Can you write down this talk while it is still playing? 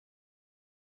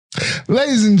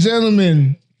Ladies and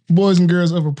gentlemen, boys and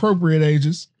girls of appropriate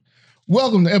ages,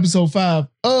 welcome to episode 5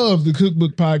 of the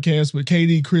Cookbook podcast with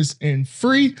KD, Chris, and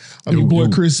Free. I'm your boy,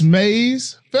 Chris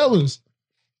Mays. Fellas,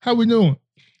 how we doing?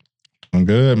 I'm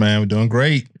good, man. We're doing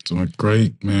great. Doing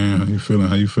great, man.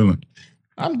 How you feeling?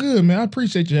 I'm good, man. I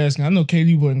appreciate you asking. I know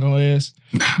KD wasn't going to ask,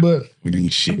 but we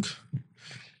ain't shit.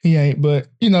 He ain't, but,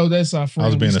 you know, that's our friend. I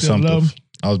was being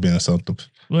assumptive.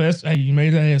 Well, that's hey, you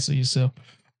made that answer yourself.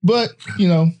 But, you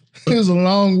know, it was a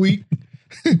long week.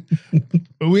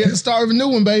 But we had to start with a new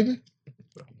one, baby.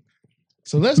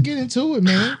 So let's get into it,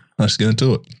 man. Let's get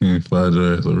into it. Slide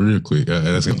your ass real quick.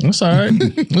 That's all right.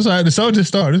 That's all right. The show just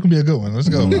started. This is going to be a good one. Let's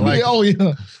go. Oh,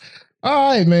 yeah. All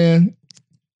right, man.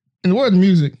 In the world of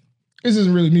music, this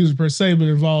isn't really music per se, but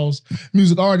it involves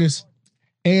music artists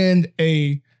and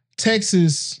a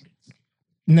Texas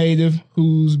native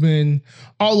who's been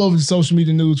all over the social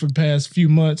media news for the past few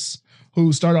months,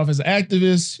 who started off as an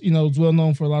activist, you know, is well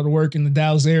known for a lot of work in the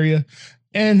Dallas area,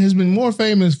 and has been more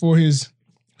famous for his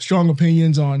strong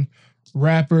opinions on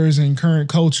rappers and current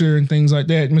culture and things like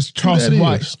that. Mr. Charleston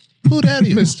White. Who that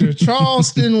is? Mr.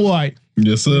 Charleston White.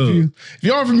 Yes, sir. If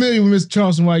you aren't familiar with Mr.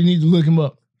 Charleston White, you need to look him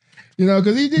up. You know,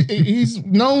 because he's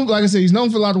known, like I said, he's known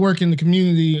for a lot of work in the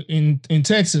community in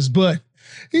Texas, but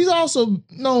he's also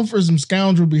known for some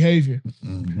scoundrel behavior.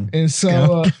 Mm-hmm. And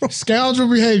so, scoundrel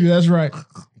behavior, that's right.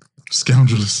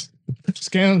 Scoundrelous.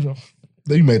 Scoundrel.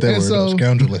 You made that word up,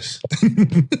 scoundrelous.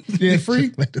 Yeah,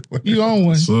 Free. You own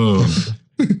one. So.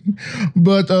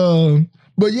 But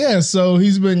yeah, so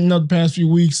he's been, you know, the past few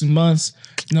weeks and months,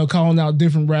 you know, calling out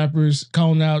different rappers,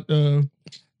 calling out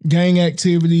gang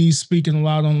activities, speaking a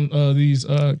lot on these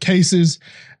cases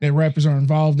that rappers are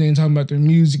involved in, talking about their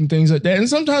music and things like that. And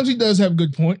sometimes he does have a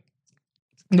good point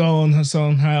on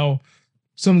how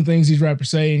some of the things these rappers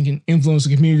say and can influence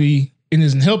the community and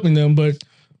isn't helping them. But,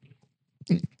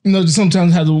 you know, just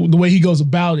sometimes how the way he goes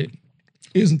about it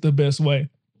isn't the best way.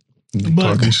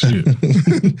 But, talking shit.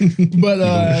 But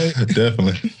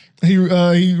definitely. He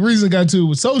recently got to it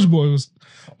with Soulja Boy, was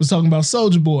talking about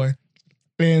Soulja Boy.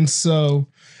 And so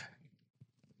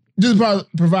just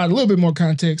provide a little bit more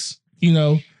context, you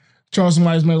know, Charleston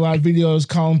White has made a lot of videos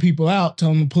calling people out,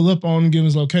 telling them to pull up on him, give him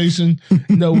his location,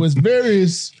 you know, with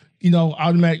various, you know,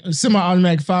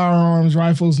 semi-automatic firearms,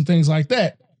 rifles, and things like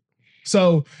that.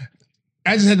 So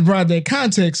I just had to provide that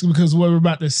context because what we're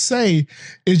about to say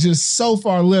is just so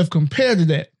far left compared to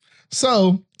that.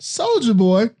 So Soulja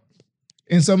Boy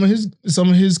and some of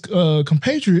his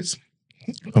compatriots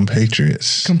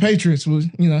was,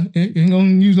 you know, ain't gonna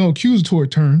use no accusatory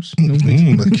terms.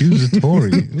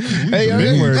 Accusatory. Hey,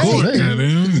 remember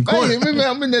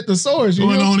I'm in that thesaurus.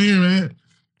 What's going on here, man?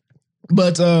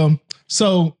 But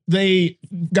so they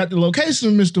got the location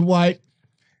of Mr. White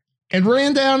and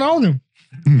ran down on him.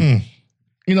 Mm-hmm.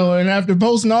 You know, and after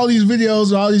posting all these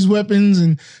videos of all these weapons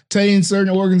and telling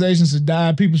certain organizations to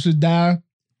die, people should die,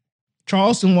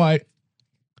 Charleston White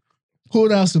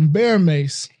pulled out some bear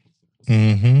mace.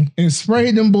 Mm-hmm. And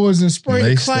sprayed them boys and sprayed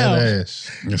the cloud. Yes,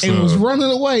 and was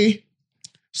running away,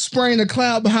 spraying the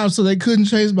cloud behind him so they couldn't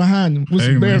chase behind him with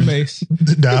some bear mace.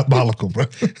 Diabolical, bro.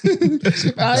 Every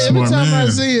time I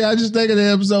see it, I just think of the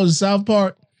episode of South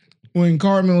Park when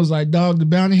Cartman was like Dog the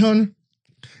Bounty Hunter.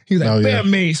 He's like, bear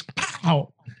mace,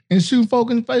 pow, and shoot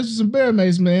folk in the face with some bear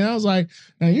mace, man. I was like,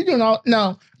 now you're doing all.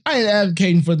 Now, I ain't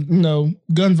advocating for, you know,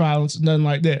 gun violence or nothing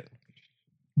like that.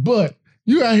 But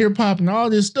you out here popping all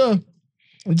this stuff.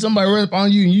 And somebody run up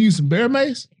on you and you use some bear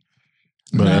mace?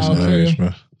 Bro, that's hilarious,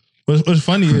 bro. What's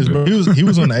funny is, bro, he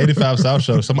was on the 85 South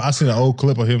show. I seen an old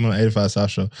clip of him on the 85 South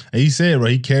show. And he said, bro,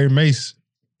 he carried mace.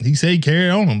 He said he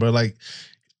carried on him, bro. Like,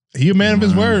 he a man of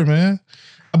his word, man.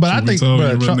 But I think,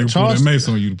 bro, Charles pull that mace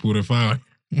on you to pull that fire.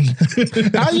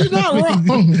 You're not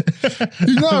wrong.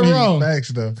 You're not wrong.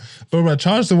 Facts, though. But bro,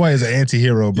 Charleston White is an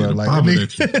anti-hero, bro. Like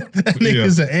that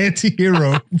nigga's an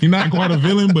anti-hero. He's not quite a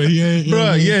villain, but he ain't.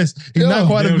 Bro, yes, he's not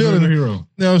quite a villain. Hero. You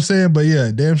know what I'm saying? But yeah,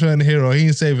 damn sure a hero. He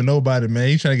ain't saving nobody, man.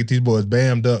 He's trying to get these boys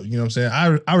bammed up. You know what I'm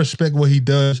saying? I respect what he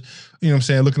does. You know what I'm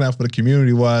saying? Looking out for the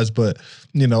community wise, but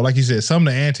you know, like you said, some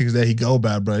of the antics that he go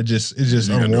by, bro, it's just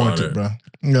unwarranted, bro.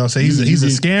 You know what I'm saying? He's a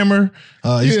scammer.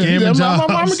 He's scamming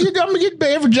jobs. I'm gonna get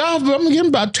paid every job, but I'm gonna get him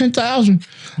about 10,000.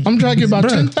 I'm trying to get about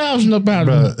 10,000 up out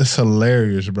of him. It's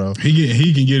hilarious, bro.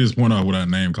 He can get his point out without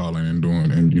name calling and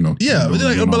doing, and you know. Yeah,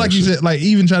 but like you said, like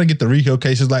even trying to get the RICO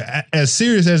cases, like as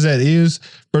serious as that is,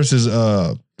 versus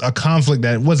a conflict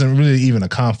that wasn't really even a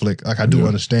conflict. Like I do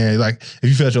understand, like if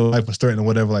you felt your life was threatened or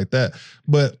whatever like that,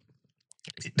 but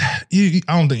I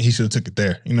don't think he should have took it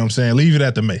there. You know what I'm saying? Leave it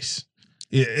at the mace.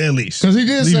 Yeah, at least. Because he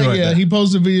did say, he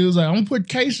posted videos like, I'm gonna put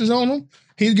cases on them.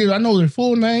 I know their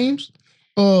full names.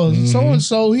 so and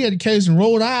so he had a case in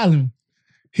Rhode Island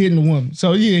hitting a woman.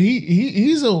 So yeah,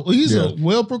 he's a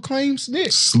well proclaimed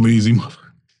snitch. Sleazy mother.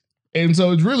 And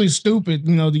so it's really stupid,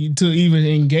 to even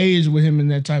engage with him in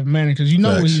that type of manner because you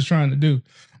know what he's trying to do.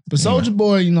 But Soulja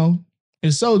Boy,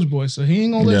 is Soulja Boy, so he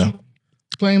ain't gonna let you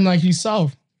claim like he's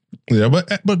soft. Yeah,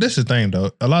 but this is the thing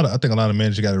though. I think a lot of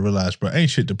men just got to realize, bro, ain't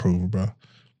shit to prove, bro.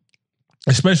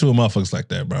 Especially with motherfuckers like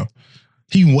that, bro.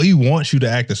 He wants you to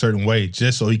act a certain way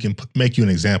just so he can make you an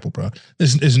example, bro.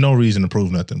 There's no reason to prove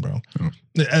nothing, bro.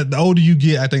 The older you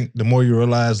get, I think the more you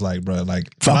realize, like, bro, like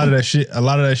a lot of that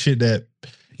shit that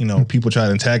people try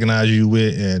to antagonize you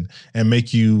with and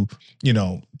make you,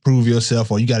 prove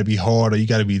yourself, or you got to be hard, or you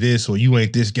got to be this, or you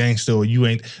ain't this gangster, or you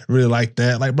ain't really like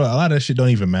that. Like, bro, a lot of that shit don't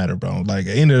even matter, bro. Like,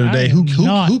 at the end of the day, who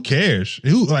cares?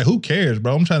 Who cares,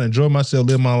 bro? I'm trying to enjoy myself,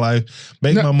 live my life,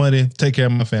 make my money, take care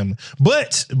of my family.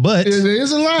 But there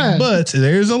is a line. But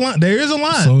there is a line.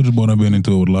 Soulja Boy done been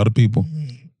into it with a lot of people.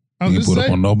 He ain't put up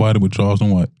on nobody but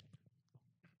Charleston White.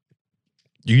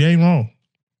 You ain't wrong.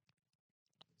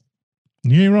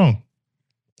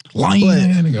 Lying.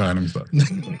 Let me stop.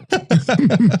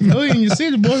 Oh, you see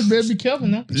the boys better be careful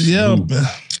now. Yeah. But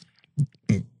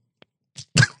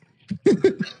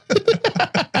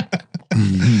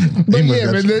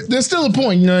yeah, man, there's still a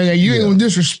point, you ain't gonna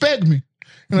disrespect me.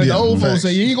 The old folks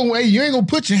say, you ain't gonna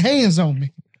put your hands on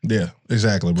me. Yeah,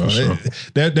 exactly, bro. Sure.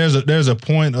 There's a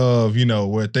point of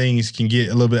where things can get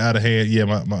a little bit out of hand. Yeah,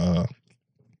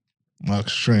 my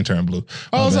screen turned blue.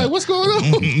 I was like, what's going on?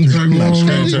 For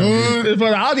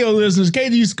the audio listeners,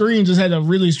 KD's screen just had a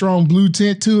really strong blue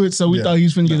tint to it, so we thought he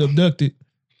was finna get abducted.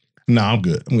 No, I'm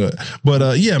good.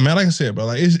 But yeah, man, like I said, bro,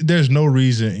 like there's no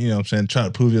reason, try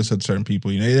to prove yourself to certain people.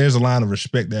 There's a line of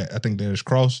respect that I think there's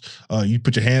crossed. You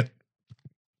put your hand.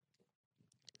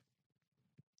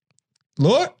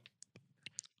 Lord?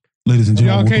 Ladies and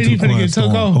gentlemen, y'all KD finna get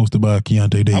took off. Hosted by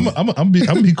Keontae Davis. I'm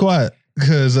be quiet.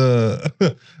 Because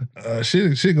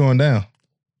shit going down.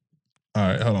 All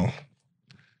right, hold on.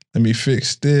 Let me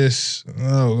fix this.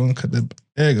 Oh, we're gonna cut that.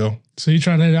 There you go. So you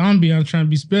tried that ambiance, trying to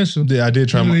be special. Yeah, I did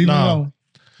try. Leave alone.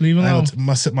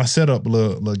 My setup a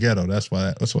little ghetto. That's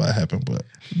why it happened. But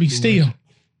be still.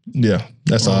 Yeah,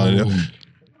 that's all it is.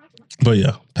 But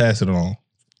yeah, pass it on.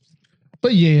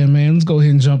 But yeah, man, let's go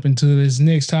ahead and jump into this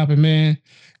next topic, man.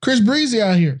 Chris Breezy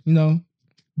out here,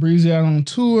 Breezy out on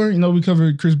tour. We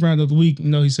covered Chris Brown the other week.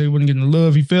 He said he wasn't getting the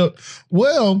love he felt.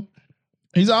 Well,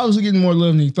 he's obviously getting more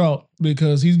love than he thought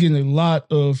because he's getting a lot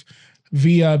of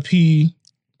VIP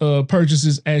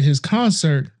purchases at his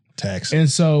concert. Tax. And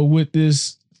so with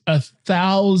this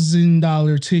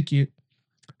 $1,000 ticket,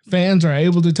 fans are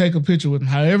able to take a picture with him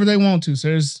however they want to. So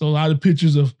there's a lot of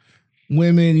pictures of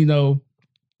women,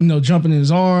 jumping in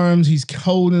his arms. He's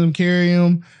holding them, carrying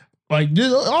them. Like,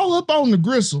 just all up on the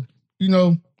gristle, ain't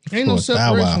no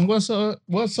separation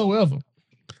whatsoever.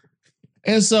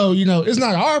 And so, it's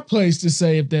not our place to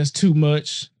say if that's too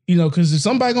much, because if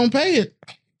somebody gonna pay it,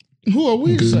 who are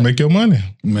we to say? Make your money.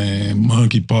 Man,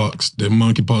 monkeypox. That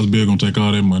monkeypox bill gonna take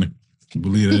all that money.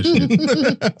 Believe that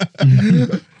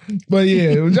shit. But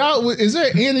yeah, is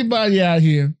there anybody out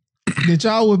here that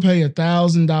y'all would pay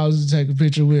 $1,000 to take a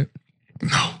picture with?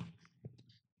 No.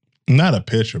 Not a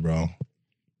picture, bro.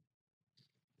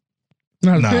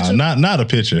 Not a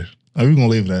picture. We're gonna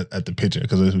leave it at the picture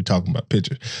because we're talking about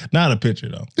pictures. Not a picture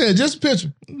though. Yeah, just a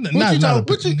picture. Not a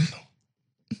picture.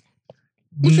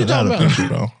 What you talking about? Picture,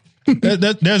 bro.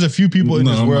 There's a few people in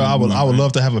this world I would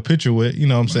love to have a picture with. You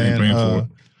know what I'm saying?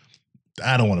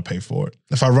 I don't want to pay for it.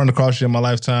 If I run across you in my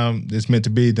lifetime, it's meant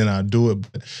to be, then I'll do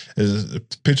it. But as a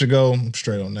picture go, I'm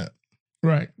straight on that.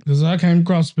 Right. Because I came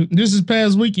across this is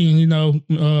past weekend,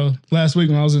 last week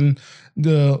when I was in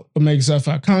the Omega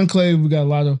Sci-Fi Conclave, we got a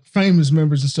lot of famous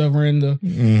members and stuff. We're in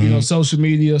the, social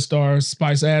media stars,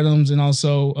 Spice Adams, and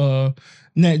also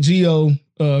Nat Geo,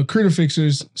 Critter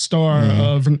Fixers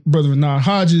star, brother Renard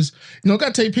Hodges. Got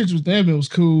to take pictures with them. It was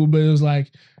cool, but it was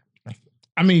like,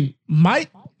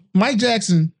 Michael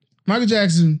Jackson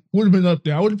would have been up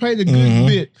there. I would have paid a good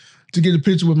bit to get a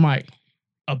picture with Mike.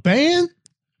 A band?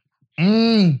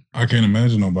 I can't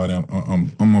imagine nobody.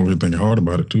 I'm over here thinking hard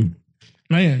about it too.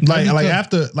 Man,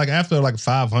 after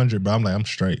 500, bro, I'm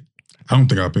straight. I don't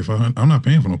think I'll pay $500. I'm not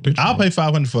paying for no picture. I'll pay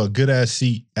 $500 for a good ass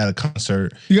seat at a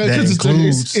concert. That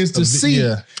includes it's the seat.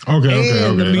 Yeah. Okay. I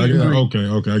get what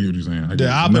you're saying.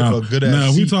 I'll pay for a good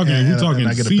ass seat. We talking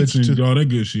seats and all that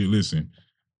good shit. Listen,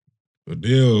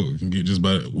 Adele can get just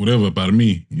about whatever out of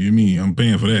me. You know me? I'm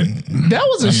paying for that. That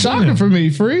was a shocker for me,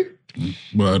 Free.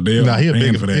 Well, Adele, he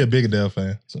a big Adele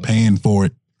fan. So. Paying for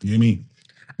it. You know me?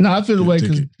 No, I feel the way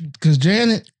because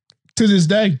Janet, to this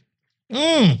day,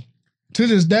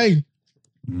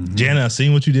 Janet, I've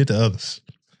seen what you did to others.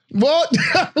 What?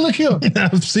 Look here.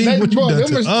 I've seen what you did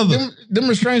to others. Them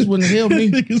restraints wouldn't help me.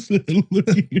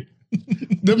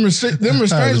 Them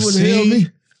restraints wouldn't help me.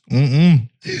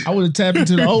 I would have tapped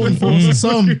into the old force or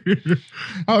something.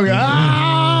 I would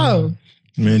have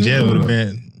Man, Janet would have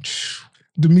been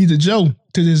Demeter Joe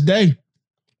to this day.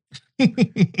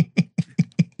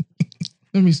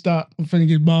 Let me stop. I'm finna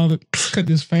get bothered. Cut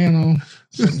this fan on.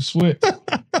 Starting to sweat.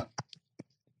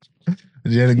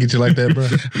 Janet get you like that, bro?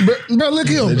 Bro, look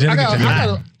here. I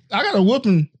got a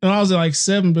whooping when I was at like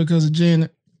 7 because of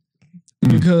Janet.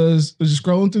 Because I was just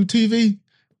scrolling through TV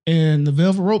and the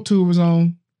Velvet Rope tour was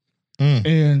on.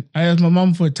 And I asked my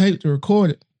mom for a tape to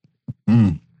record it.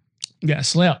 Got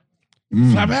slapped.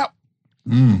 Slap out.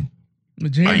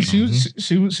 But Janet,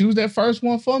 she was that first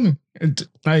one for me. And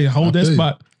I hold that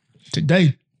spot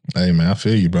today. Hey man, I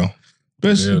feel you, bro.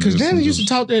 Because Janet used to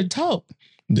talk that talk.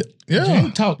 Yeah.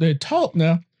 Janet talk that talk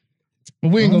now.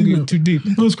 But we ain't gonna get too deep.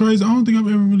 It was crazy. I don't think I've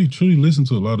ever really truly listened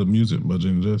to a lot of music by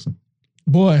Janet Jackson.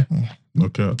 Boy.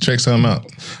 Okay. Check something out.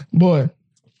 Boy.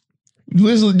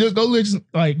 Listen, just go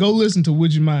listen to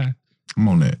Would You Mind. I'm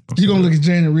on that. You're gonna look at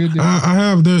Janet real different. I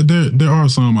have there are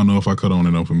some I know if I cut on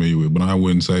it I'm familiar with, but I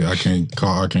wouldn't say I can't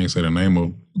say the name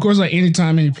of. Of course, like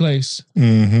Anytime, Any Place.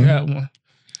 That one.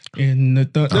 And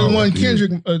the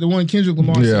one Kendrick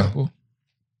Lamar sample.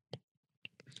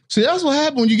 See, that's what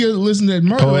happened when you get to listen to that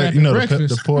murder rap at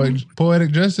breakfast. The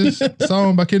Poetic Justice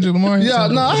song by Kendrick Lamar. Yeah,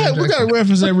 no, we got to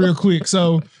reference that real quick.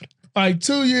 So, like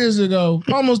 2 years ago,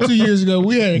 almost 2 years ago,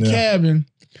 we had a cabin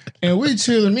and we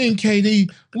chilling. Me and KD,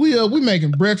 we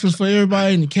making breakfast for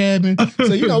everybody in the cabin.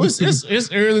 So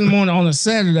it's early in the morning on a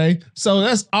Saturday. So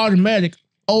that's automatic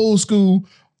old school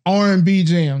R&B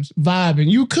jams, vibing.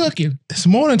 You cooking? It's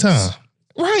morning time,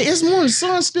 right? It's morning.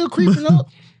 Sun's still creeping up.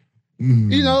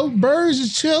 Birds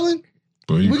is chilling.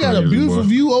 Boy, we got a beautiful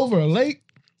view over a lake.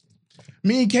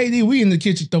 Me and KD, we in the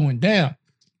kitchen throwing down.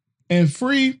 And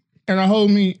Free and our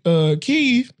homie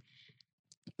Keith,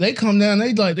 they come down,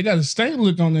 they got a stank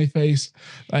look on their face.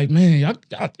 Like, man,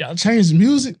 y'all change the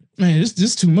music? Man,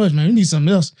 this too much, man. We need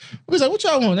something else. We was like, what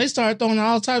y'all want? They started throwing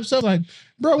all types of stuff. Like,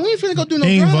 bro, we ain't finna go do no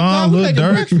Von, Lil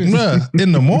Durk, bruh,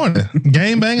 in the morning.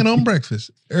 Game banging on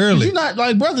breakfast. Early.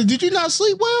 Did you not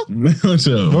sleep well?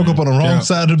 Woke up on the wrong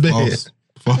side of the bed.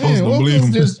 False. Don't believe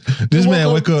him. This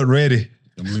man wake up ready.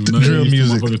 Drill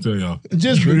music. Tell y'all.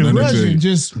 Just rushing,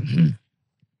 just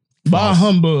by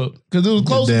humbug. Because it was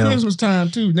close to Christmas time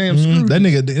too. Damn Scrooge. That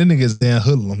nigga's damn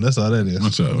hoodlum. That's all that is.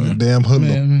 What's up, man? Damn hoodlum.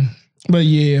 Man. But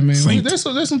yeah, man. There's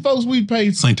some folks we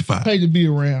paid to be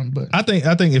around. But I think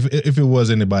if it was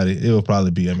anybody, it would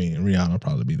probably be, Rihanna would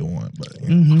probably be the one. But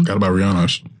Forgot about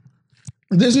Rihanna.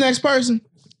 This next person,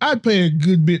 I'd pay a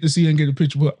good bit to see and get a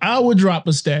picture with. I would drop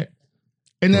a stack.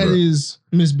 And that is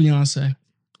Miss Beyonce.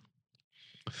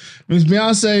 Miss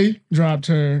Beyonce dropped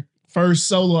her first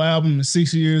solo album in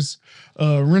 6 years,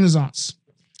 Renaissance.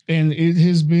 And it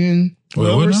has been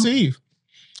well received.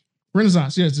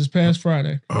 Renaissance, yes, this past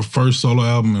Friday. Her first solo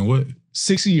album in what?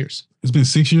 6 years. It's been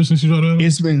 6 years since you dropped that album?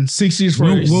 It's been 6 years for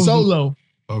her solo.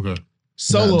 Okay.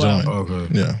 Solo album.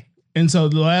 Okay. Yeah. And so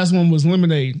the last one was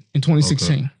Lemonade in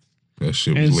 2016. Okay. That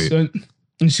shit was lit.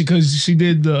 And she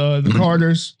did the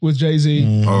Carters with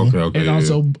Jay-Z. Okay. And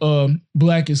also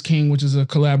Black is King, which is a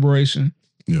collaboration.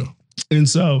 Yeah. And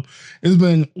so it's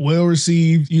been well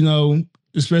received,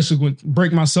 especially with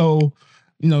Break My Soul,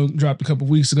 dropped a couple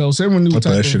weeks ago. So everyone knew what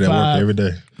type of shit at work every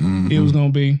day. It was gonna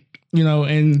be,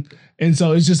 and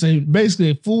so it's just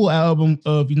basically a full album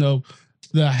of,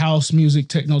 the house music,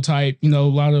 techno type, a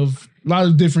lot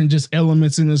of different just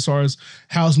elements in as far as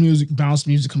house music, bounce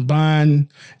music combined.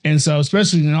 And so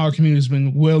especially in our community, it's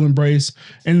been well embraced.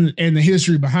 And the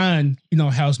history behind,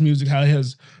 house music, how it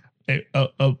has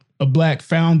a Black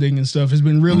founding and stuff has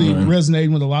been really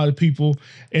resonating with a lot of people.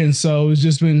 And so it's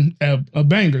just been a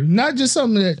banger. Not just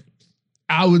something that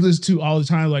I would listen to all the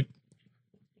time, like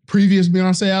previous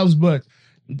Beyonce albums, but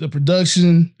the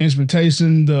production,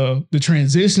 instrumentation, the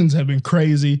transitions have been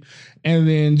crazy. And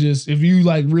then just, if you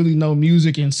really know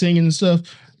music and singing and stuff,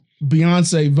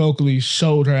 Beyonce vocally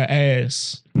showed her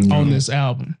ass on this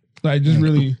album. Just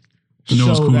really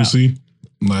what's cool to see?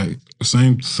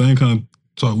 Same kind of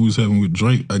talk we was having with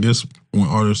Drake. I guess when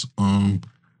artists, when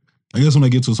they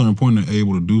get to a certain point, they're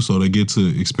able to do so. They get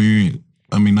to experience.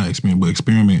 Not experience, but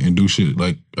experiment and do shit.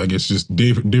 I guess just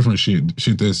different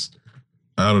shit that's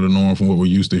out of the norm from what we're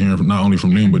used to hearing from not only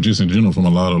from them, but just in general from a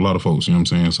lot of folks. You know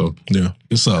what I'm saying? So yeah,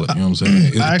 it's solid. You know what I'm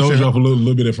saying? It throws you off a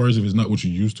little bit at first if it's not what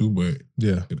you're used to, but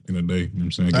yeah, in a day, you know what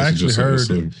I'm saying? I actually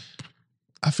heard.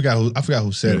 I forgot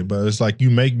who said it, but it's like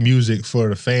you make music for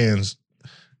the fans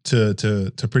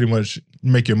to pretty much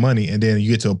make your money, and then you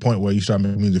get to a point where you start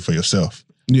making music for yourself.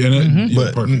 Yeah,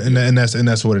 but perfect. And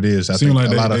that's what it is. I think like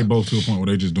a lot they of both to a point where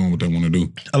they just doing what they want to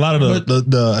do. A lot of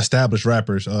the established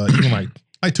rappers, even like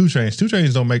 2 Chainz. 2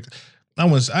 Chainz don't make. I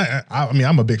mean,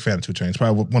 I'm a big fan of 2 Chainz.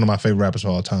 Probably one of my favorite rappers of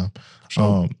all time.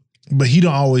 Sure. But he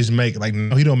don't always make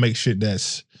he don't make shit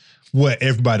that's what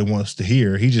everybody wants to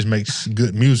hear. He just makes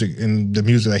good music and the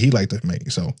music that he like to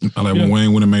make. So I like when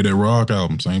Wayne went and made that rock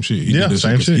album, same shit. He did that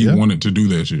same shit. He wanted to do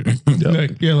that shit.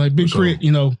 Like Big Crit,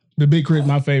 the Big Crit,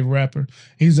 my favorite rapper.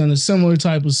 He's done a similar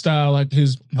type of style like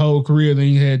his whole career. Then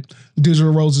he had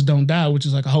Digital Roses Don't Die, which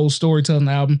is like a whole storytelling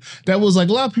album. That was like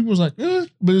a lot of people was like,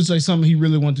 but it's like something he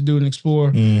really wanted to do and explore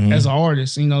as an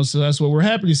artist. So that's what we're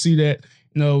happy to see that.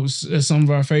 As some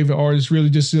of our favorite artists really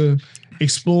just to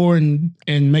explore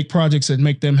and make projects that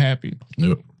make them happy.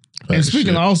 Yep. And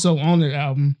speaking also on the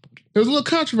album, there was a little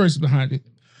controvery behind it.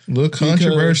 Behind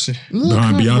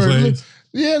Beyonce?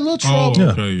 Yeah, a little trouble. Oh,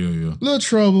 okay, yeah. Little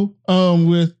trouble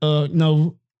with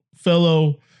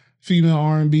fellow female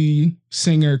R&B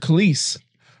singer Khalees.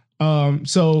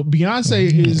 So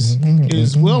Beyonce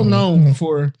is well known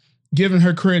for giving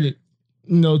her credit,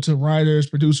 to writers,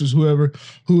 producers,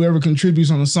 whoever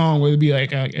contributes on a song, whether it be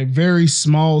like a very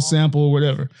small sample or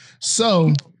whatever.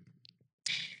 So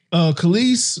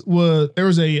Khalees there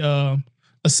was a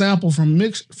sample from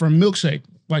Milkshake,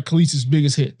 like Khalees'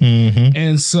 biggest hit.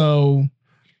 And so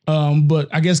but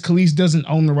I guess Khalees doesn't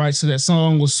own the rights to that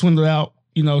song, was swindled out.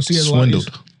 She had swindled.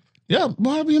 A lot of yeah,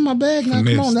 boy, I'll be in my bag now.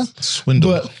 Come on now.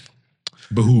 Swindled.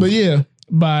 But who? But yeah,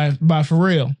 by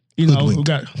Pharrell, who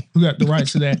got the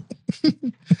rights to that.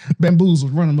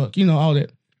 Bamboozled, Run Amok, all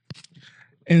that.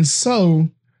 And so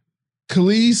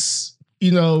Khalees,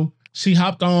 she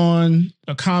hopped on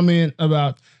a comment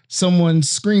about someone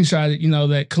screenshotted,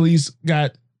 that Khalees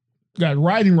got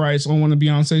writing rights on one of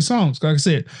Beyonce's songs. Like I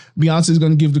said, Beyonce is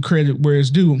going to give the credit where it's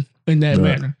due in that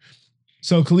manner.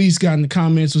 So Khalees got in the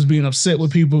comments, was being upset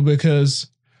with people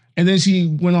and then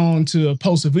she went on to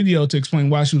post a video to explain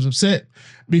why she was upset,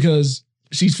 because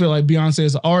she felt like Beyonce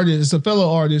as an artist, as a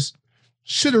fellow artist,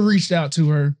 should have reached out to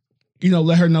her,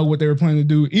 let her know what they were planning to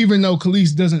do. Even though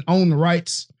Khalees doesn't own the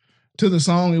rights to the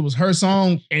song, it was her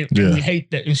song, and we hate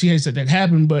that, and she hates that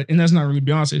happened. And that's not really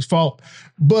Beyonce's fault.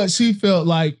 But she felt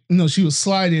like she was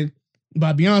slighted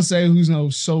by Beyonce,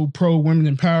 who's so pro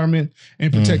women empowerment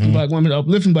and protecting Black women,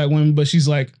 uplifting Black women. But she's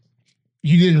like,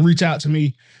 you didn't reach out to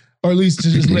me, or at least to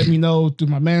just let me know through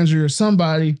my manager or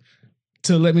somebody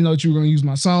to let me know that you were going to use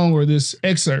my song or this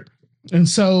excerpt. And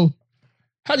so,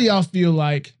 how do y'all feel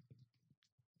like?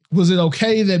 Was it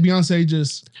okay that Beyonce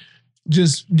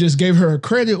just gave her a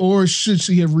credit, or should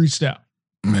she have reached out?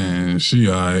 Man, she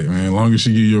all right, man. As long as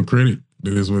she give you a credit,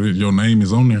 that is what your name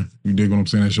is on there. You dig what I'm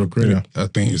saying? That's your credit. Yeah. I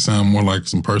think it sounds more like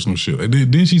some personal shit.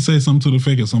 Didn't she say something to the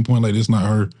fake at some point, like it's not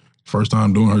her first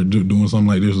time doing something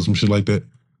like this or some shit like that?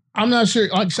 I'm not sure.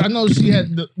 Like, I know she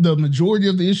had the majority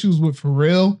of the issues with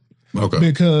Pharrell. Okay.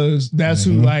 Because that's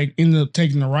who ended up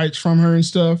taking the rights from her and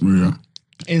stuff. Yeah.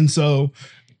 And so,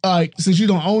 since you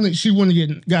don't own it, she wouldn't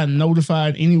have gotten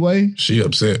notified anyway. She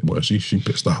upset, boy. She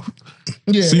pissed off.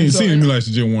 Yeah. Seeing me like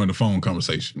she just wanted a phone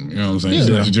conversation. You know what I'm saying?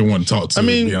 Yeah. She just wanted to talk to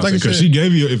Beyonce. Because she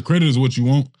gave you, if credit is what you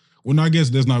want, well, no, I guess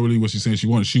that's not really what she's saying she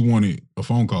wanted. She wanted a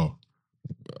phone call.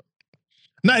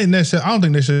 Not necessarily. I don't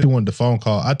think necessarily she wanted the phone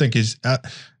call. I think it's...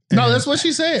 no, that's what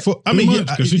she said. Because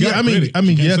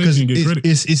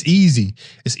it's easy.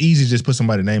 It's easy to just put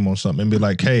somebody's name on something and be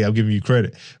like, "Hey, I'm giving you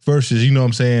credit." Versus, you know what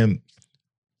I'm saying,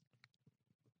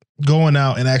 going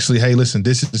out and actually, "Hey, listen,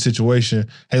 this is the situation.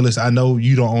 Hey, listen, I know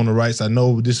you don't own the rights. I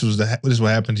know this is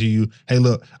what happened to you. Hey,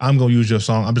 look, I'm gonna use your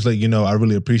song. I'm just letting you know I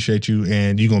really appreciate you,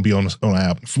 and you're gonna be on the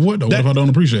album." For what though? What if I don't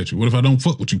appreciate you? What if I don't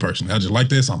fuck with you personally? I just like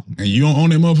that song, and you don't own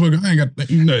that motherfucker. I ain't got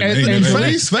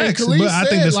facts. But I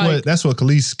think that's what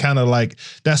Khalees kind of like.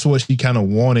 That's what she kind of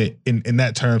wanted in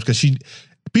that terms, because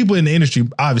people in the industry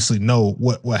obviously know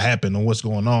what happened and what's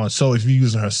going on. So if you're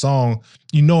using her song,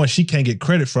 and she can't get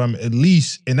credit from it, at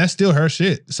least, and that's still her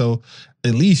shit. So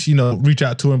at least, reach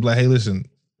out to her and be like, "Hey, listen,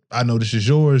 I know this is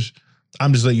yours.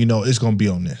 I'm just letting you know it's going to be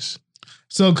on this."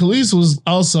 So Khalees was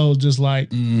also just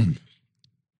like,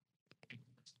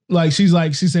 she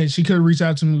said she could have reached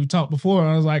out to me. We talked before. And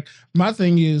I was like, my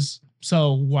thing is,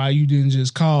 so why you didn't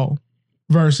just call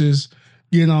versus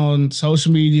getting on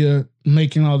social media,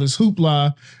 making all this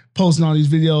hoopla, posting all these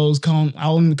videos, calling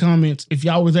out in the comments. If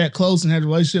y'all were that close and had a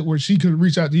relationship where she could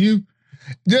reach out to you,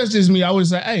 that's just me. I would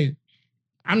say, hey,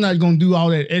 I'm not going to do all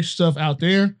that extra stuff out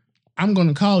there. I'm going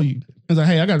to call you. I was like,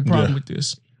 hey, I got a problem with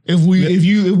this. If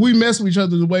we mess with each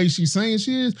other the way she's saying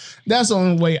she is, that's the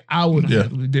only way I would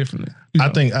handle it differently. I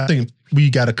think we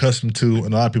got accustomed to,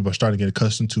 and a lot of people are starting to get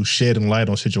accustomed to shedding light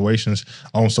on situations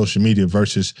on social media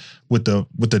versus with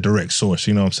the direct source.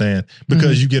 You know what I'm saying?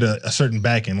 Because you get a certain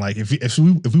backing. Like if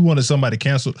we wanted somebody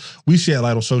canceled, we shed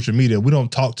light on social media. We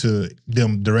don't talk to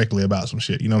them directly about some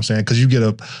shit. You know what I'm saying? Because you get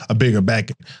a bigger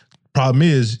backing. Problem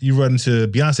is, you run into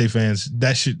Beyonce fans.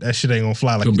 That shit ain't gonna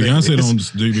fly like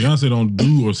Beyonce don't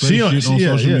do or say shit on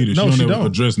social media. No, she don't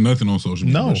address nothing on social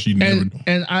media. No, she never.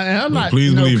 And I'm not.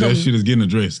 Please believe that shit is getting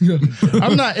addressed.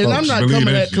 I'm not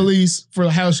coming at Khalees for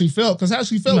how she felt, because how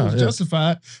she felt was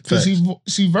justified, because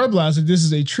she verbalized that this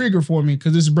is a trigger for me,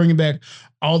 because this is bringing back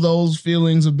all those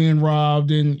feelings of being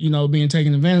robbed and being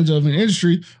taken advantage of in the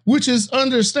industry, which is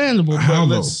understandable. How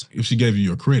though? If she gave you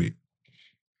your credit.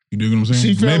 You dig what I'm saying?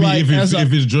 She felt maybe like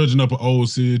if it's judging up an old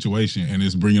situation and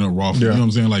it's bringing up raw, you know what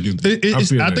I'm saying? Like I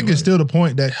think it's still the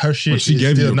point that her shit is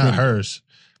still not hers.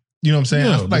 You know what I'm saying?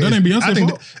 Yeah, like, that ain't Beyonce's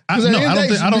fault. I don't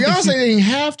Beyonce think didn't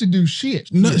have to do shit.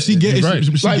 No, she gave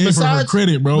her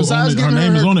credit, bro. Her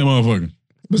name is on that motherfucker.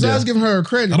 Besides giving her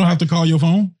credit, I don't have to call your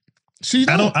phone.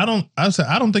 I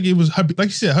don't think it was her. Like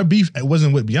you said, her beef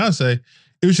wasn't with Beyonce.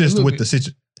 It was just with the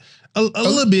situation. A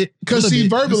little bit, because she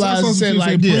verbalized and said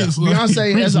like,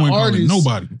 Beyonce as an artist,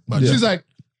 nobody. She's like,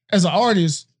 as an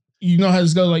artist, you know how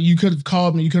this goes. Like, you could have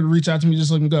called me, you could have reached out to me,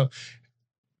 just let me go.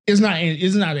 It's not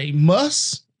a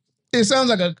must. It sounds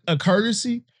like a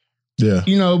courtesy, but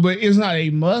it's not a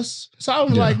must. So I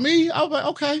was like, I was like,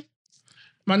 okay,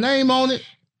 my name on it,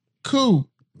 cool.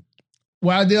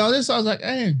 While I did all this, I was like,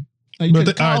 hey, you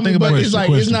could call me, but it's like,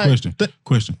 it's not.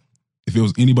 Question: if it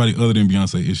was anybody other than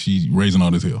Beyonce, is she raising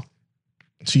all this hell?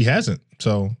 She hasn't.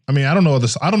 So I mean, I don't know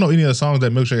any of the songs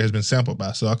that Milkshake has been sampled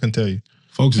by. So I can tell you,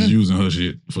 folks is using her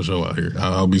shit for sure out here.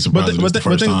 I'll be surprised if it's the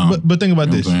first time. But think about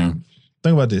this. Think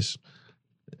about this.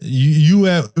 You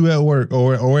at work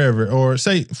or wherever, or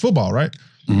say football, right?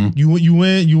 Mm-hmm.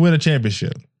 You win a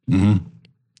championship. Mm-hmm.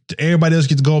 Everybody else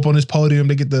gets to go up on this podium.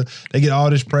 They get all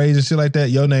this praise and shit like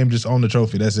that. Your name just on the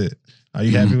trophy. That's it. Are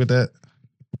you happy with that?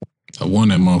 I won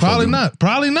that motherfucker.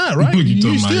 Probably not. Right? you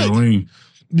talking about your ring.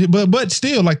 But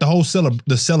still, like the whole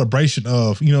the celebration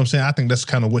of, you know what I'm saying? I think that's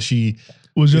kind of what she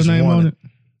was. Your name on it?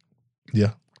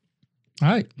 Yeah. All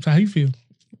right. So how you feel?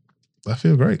 I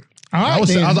feel great. All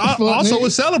right. I also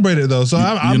was celebrated though. So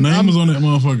your name was on that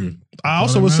motherfucker. I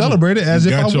also was celebrated as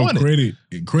if I won it.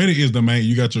 Credit is the main.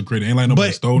 You got your credit. Ain't like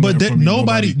nobody stole nothing from you.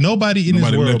 Nobody in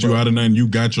this world left you out of nothing. You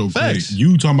got your credit.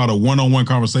 You talking about a one-on-one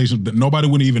conversation that nobody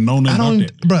wouldn't even know nothing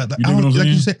about that. Bro, like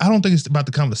you said, I don't think it's about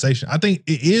the conversation. I think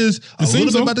it is a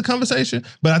little bit about the conversation,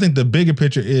 but I think the bigger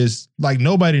picture is like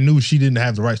nobody knew she didn't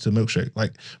have the rights to the milkshake.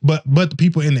 Like, but the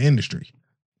people in the industry.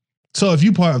 So if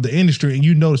you part of the industry and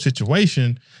you know the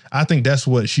situation, I think that's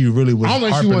what she really was. I don't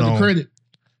think she wanted the credit.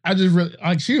 I just really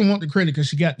she didn't want the credit because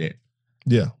she got that.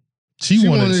 Yeah, she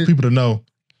wanted people to know.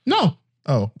 No.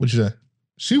 Oh, what you say?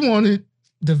 She wanted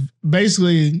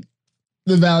basically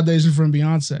the validation from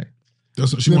Beyonce.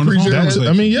 That's what she wanted.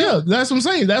 I mean, that's what I'm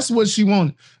saying. That's what she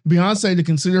wanted. Beyonce to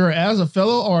consider her as a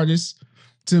fellow artist,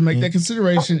 to make that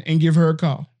consideration and give her a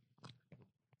call.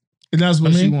 And that's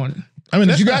what she wanted. I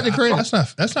mean, you got the credit.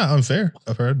 That's not unfair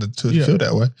of her to feel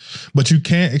that way. But you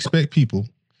can't expect people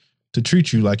to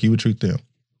treat you like you would treat them.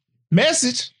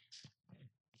 Message.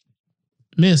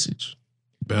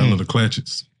 Battle of the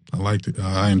Clatchets. I liked it.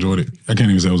 I enjoyed it. I can't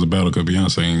even say it was a battle because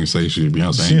Beyonce ain't say shit.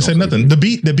 Beyonce she didn't say nothing.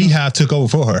 The Beehive took over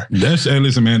for her. Hey,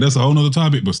 listen, man, that's a whole nother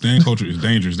topic. But stan culture is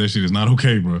dangerous. That shit is not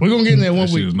okay, bro. We're gonna get in there one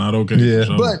week. Shit is not okay. Yeah.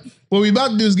 Sure. But what we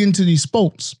about to do is get into these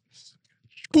sports.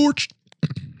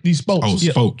 These sports. Oh,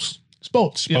 sports.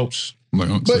 Sports.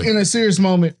 Like, but in a serious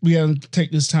moment, we have to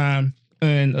take this time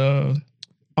and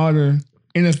honor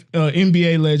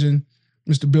NBA legend,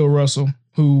 Mr. Bill Russell,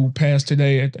 who passed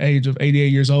today at the age of 88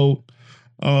 years old.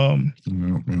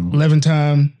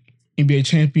 11-time NBA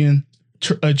champion,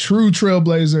 a true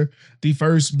trailblazer, the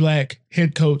first black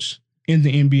head coach in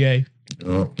the NBA.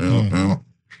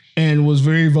 And was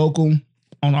very vocal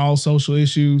on all social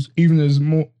issues, even as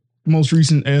most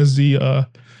recent as the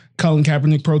Colin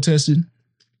Kaepernick protested,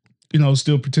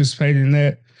 still participating in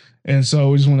that. And so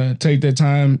we just want to take that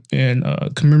time and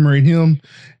commemorate him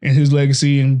and his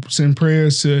legacy and send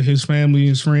prayers to his family,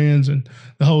 his friends, and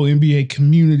the whole NBA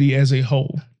community as a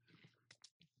whole.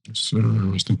 Sir,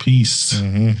 rest in peace.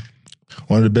 Mm-hmm.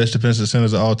 One of the best defensive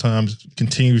centers of all time,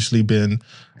 continuously been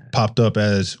popped up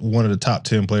as one of the top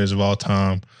 10 players of all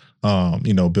time.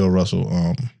 Bill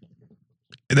Russell.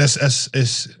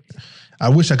 I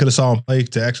wish I could have saw him play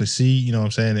to actually see, you know what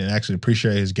I'm saying, and actually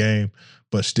appreciate his game.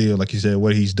 But still, like you said,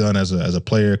 what he's done as a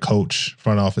player, coach,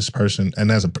 front office person,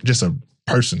 and as just a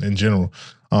person in general,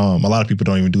 a lot of people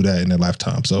don't even do that in their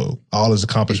lifetime. So all his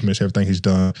accomplishments, everything he's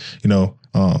done, you know,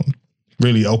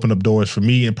 really opened up doors for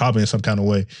me and probably in some kind of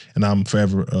way. And I'm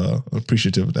forever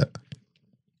appreciative of that.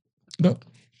 Yep.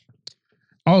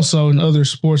 Also, in other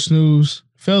sports news,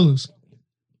 fellas,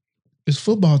 it's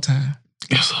football time.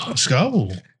 Yes, Let's go.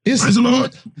 It's praise the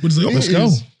Lord. What is it? Let's go.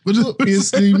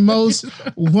 It's the most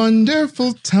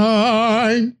wonderful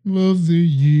time of the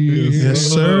year. Yes,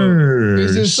 sir.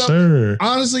 It's Yes, just sir.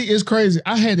 Honestly, it's crazy.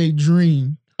 I had a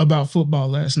dream about football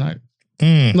last night.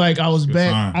 Like I was Good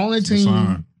back sign. on the Good team,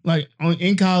 sign. like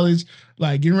in college,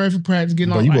 like getting ready for practice,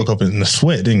 getting Bro, on. you Like, woke up in the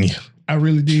sweat, didn't you? I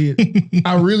really did.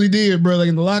 I really did, bro. Like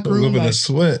in the locker room, like,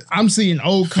 sweat. I'm seeing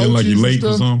old coaches. Feel like you're late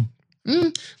and for stuff.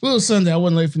 something. Little Sunday, I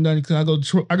wasn't late for nothing because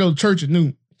I go to church at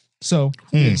noon, so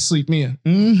I had to sleep in.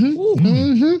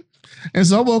 And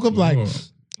so I woke up like,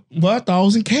 well, I thought I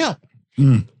was in camp.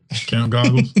 Camp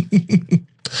goggles.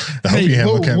 I hope you have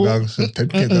no camp goggles. Take the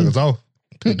camp goggles off.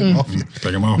 Take them off.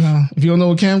 Take them off. Nah, if you don't know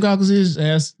what camp goggles is,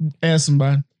 ask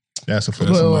somebody. That's a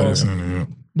That's somebody that's in there.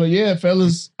 But yeah,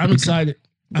 fellas, I'm excited.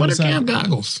 What are camp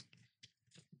goggles?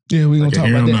 Yeah, we're gonna talk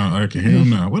about that. I can hear him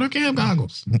now. What are camp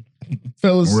goggles?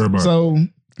 Fellas, Don't worry about so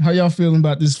how y'all feeling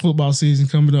about this football season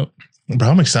coming up? Bro,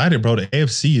 I'm excited, bro. The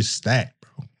AFC is stacked,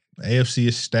 bro. The AFC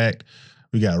is stacked.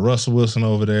 We got Russell Wilson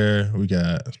over there. We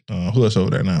got who else over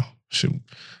there now? Shoot. We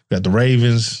got the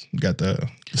Ravens. We got the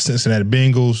Cincinnati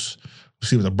Bengals. We'll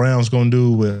see what the Browns gonna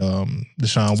do with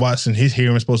Deshaun Watson. His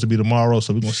hearing is supposed to be tomorrow,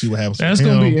 so we're gonna see what happens. That's with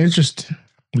him. gonna be interesting.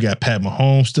 We got Pat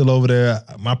Mahomes still over there.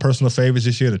 My personal favorites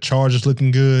this year, the Chargers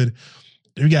looking good.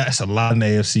 It's a lot in the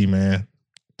AFC, man.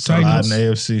 It's a lot in the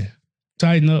AFC.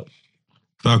 Tighten up.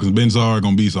 Falcons been sorry,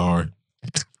 gonna be sorry.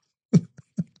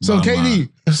 So Bottom KD, line.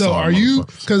 so Sorry, are you?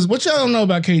 motherfuckers. Because what y'all don't know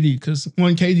about KD? Because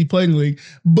one, KD played in the league,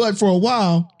 but for a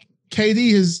while,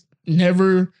 KD has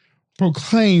never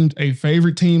proclaimed a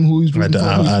favorite team who he's rooting for.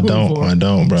 I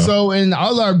don't, bro. So in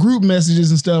all our group messages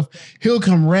and stuff, he'll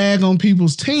come rag on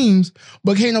people's teams,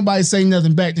 but can't nobody say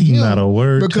nothing back to him. Not a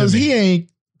word. Because he ain't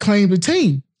claimed a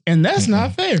team, and that's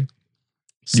not fair.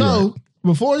 So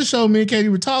before the show, me and Katie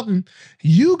were talking.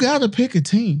 You got to pick a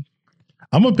team.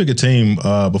 I'm gonna pick a team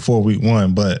before week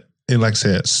one, but like I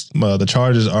said, the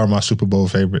Chargers are my Super Bowl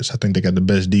favorites. I think they got the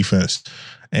best defense,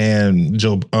 and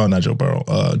Justin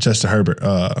Herbert.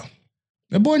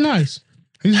 That boy nice.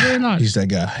 He's very nice. He's that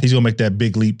guy. He's gonna make that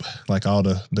big leap like all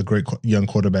the great young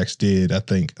quarterbacks did. I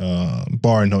think,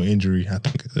 barring no injury, I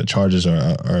think the Chargers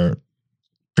are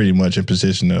pretty much in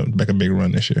position to make a big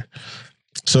run this year.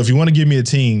 So if you want to give me a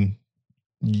team,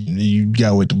 you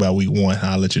gotta wait about week one.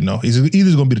 I'll let you know. He's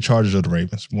either gonna be the Chargers or the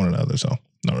Ravens, one or the other. So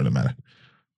not really matter.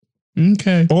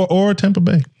 Okay. Or Tampa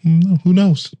Bay. Who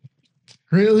knows?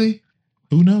 Really?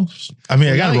 Who knows? I mean,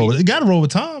 Well, I gotta roll with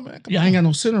Tom, man. Come Yeah, I ain't got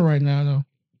no center right now though.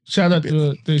 Shout out to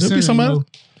the There'll center. be somebody.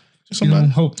 Somebody.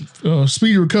 Hope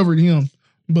speedy recovery to him.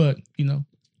 But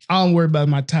I don't worry about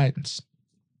my Titans.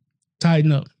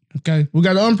 Tighten up. Okay. We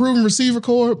got an unproven receiver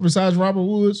core besides Robert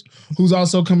Woods, who's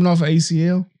also coming off of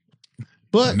ACL.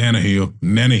 But Nana Hill.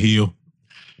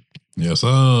 Yes, sir.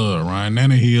 Ryan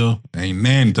Nana Hill. Ain't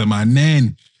Nan to my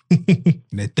Nan.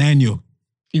 Nathaniel.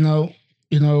 That's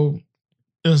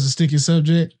a sticky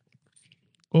subject.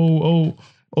 Old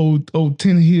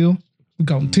Tannehill. We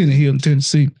call him Tannehill in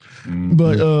Tennessee. Mm-hmm.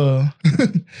 But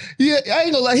yeah, I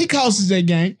ain't gonna lie. He cost us that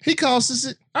game. He cost us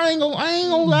it. I ain't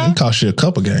gonna lie. It cost you a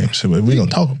couple games. But we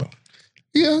gonna talk about.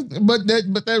 Yeah, but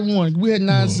that one. We had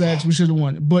 9 sacks. We should have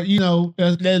won it. But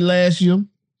that last year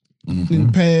in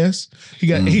the past, he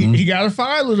got a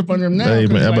fire lit up under him now. Hey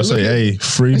man, I'm about to look say,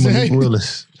 free Malik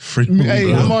Willis. Free Malik Hey,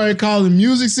 Willis. I'm already calling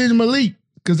Music City Malik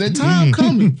because that time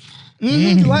coming.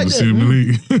 You like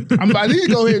that? I need to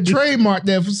go ahead and trademark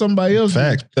that for somebody else.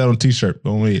 Facts. Put that on a t-shirt.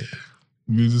 Don't wait.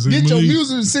 Get your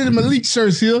Music City Malik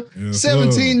shirts here. Yes,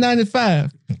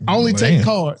 $17.95. Only take Damn.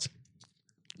 cards.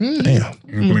 Damn.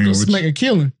 Just make a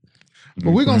killing.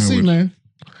 But we're gonna see, man.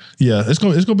 Yeah, it's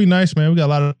gonna be nice, man. We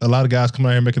got a lot of guys coming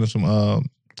out here making some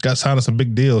signing some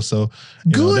big deals. So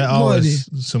Good that always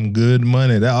some good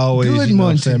money. That always Good you know what I'm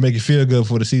money. saying, make you feel good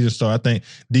for the season start. I think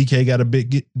DK got a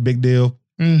big deal.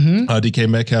 Mm-hmm. DK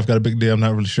Metcalf got a big deal. I'm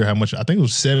not really sure how much. I think it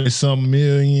was 70-something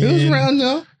million. It was around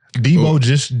there. Debo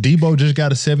just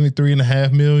got a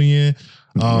 73.5 million.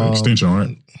 Extension,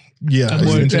 right? Yeah, That boy-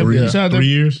 extension, that- yeah. shout out to- 3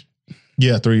 years.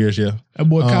 Yeah, 3 years. Yeah, That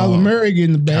boy Kyler Murray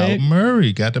getting the bag. Kyle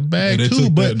Murray got the bag They too.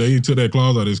 But they took that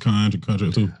clause out of his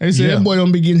contract too. They said Yeah. that boy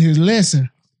don't be getting his lesson.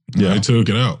 Yeah, they took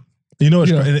it out. You know,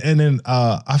 and then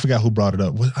I forgot who brought it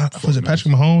up. Was it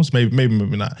Patrick Mahomes?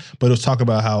 Maybe not. But it was talking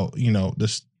about how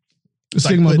the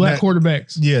stigma of black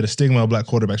quarterbacks. Yeah, the stigma of black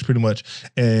quarterbacks, pretty much,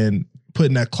 and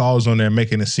putting that clause on there,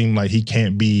 making it seem like he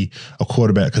can't be a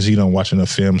quarterback because he don't watch enough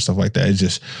film and stuff like that. It's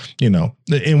just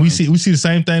and we see the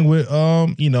same thing with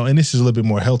and this is a little bit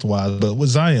more health wise, but with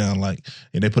Zion, like,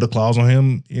 and they put a clause on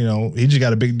him. He just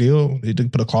got a big deal. They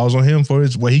did put a clause on him for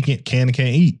his what he can and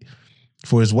can't eat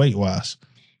for his weight wise.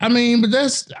 I mean, but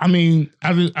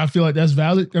I feel like that's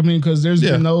valid. I mean, because there's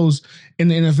been those in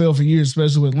the NFL for years,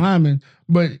 especially with linemen,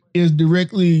 but it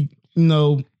directly,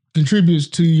 contributes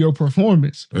to your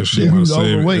performance. That shit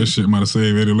might have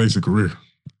saved Eddie Lacy's career.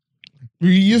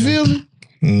 You feel me?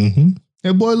 Mm-hmm.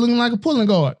 That boy looking like a pulling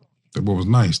guard. That boy was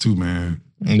nice too, man.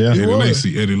 Yeah,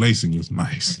 Eddie Lacy was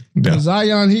nice. Yeah.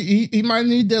 Zion, he might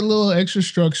need that little extra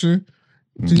structure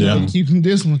to keep him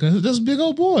disciplined because that's a big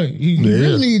old boy. He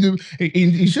really need to.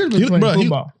 He should have been playing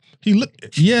football.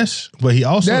 Yes, but he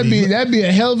also that'd be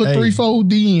a hell of a 3-4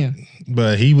 DN.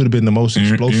 But he would have been the most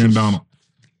explosive. Aaron Donald.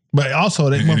 But also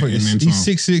that motherfucker, he's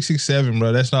 6'6", 6'7",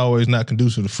 bro. That's not always not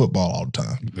conducive to football all the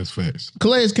time. That's facts.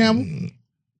 Calais Campbell.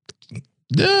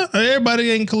 Yeah,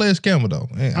 everybody ain't Calais Campbell though.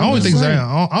 I don't think Zion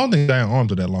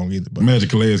arms are that long either. But imagine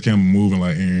Calais Campbell moving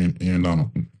like Aaron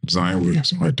Donald, Zion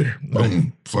Williamson right there.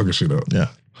 Boom, fucking shit up. Yeah.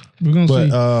 We're gonna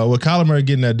see. With Kyler Murray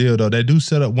getting that deal though, they do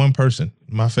set up one person,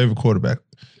 my favorite quarterback,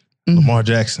 Lamar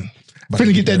Jackson.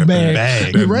 Finna get that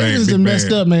bag. The Ravens are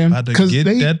messed up, man. About to get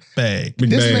that bag.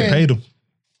 This man paid him.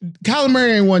 Kyler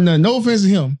Murray ain't won nothing. No offense to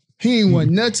him. He ain't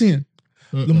won nothing.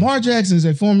 Lamar Jackson is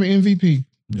a former MVP.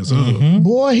 Yes, sir.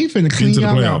 Boy, he finna clean into the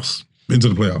out. playoffs. Into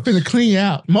the playoffs. Finna clean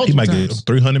out. He might get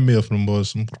 $300 million from them boys.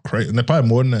 Some crazy. And probably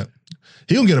more than that.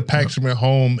 He gonna get a Patrick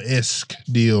Mahomes-esque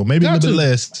deal. Maybe a little bit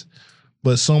less,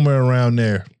 but somewhere around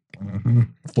there.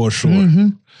 For sure.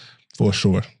 For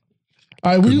sure.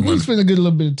 All right, we finna get a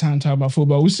little bit of time to talk about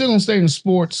football. We're still gonna stay in the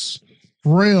sports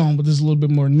realm, but there's a little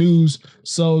bit more news.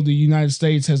 So the United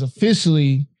States has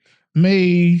officially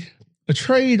made a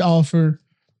trade offer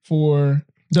for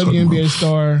WNBA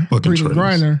star Brittany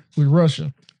Griner with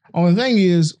Russia. Only thing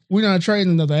is, we're not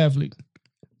trading another athlete.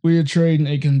 We are trading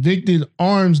a convicted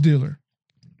arms dealer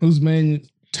who's been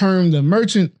termed the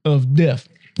merchant of death.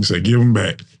 You say, give him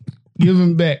back. Give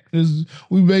him back.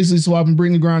 We basically swapping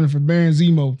Brittany Griner for Baron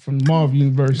Zemo from the Marvel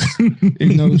Universe.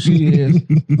 Even though she is.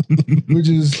 Which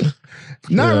is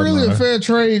not really a fair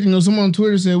trade. Someone on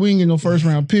Twitter said we ain't get no first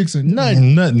round picks or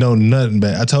nothing. Nothing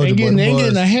back. I told you they ain't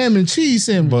getting a ham and cheese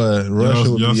sandwich. But Russia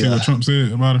y'all see what Trump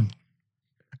said about him?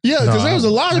 Yeah, because there was a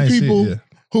lot of people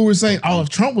who were saying, if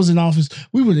Trump was in office,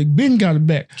 we would have been got it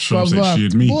back. Trump said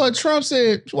shit me. Boy, Trump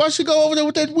said, why she go over there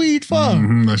with that weed for?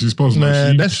 Like she's supposed to.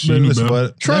 Man, that's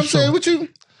Trump said, what you?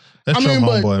 That's Trump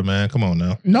homeboy, man. Come on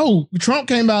now. No, Trump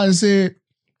came out and said.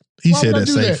 He said that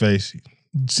save face.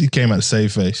 He came out to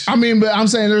save face. I mean, but I'm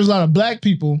saying there's a lot of black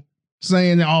people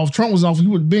saying that if Trump was off, he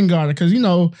would have been got it. Because you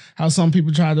know how some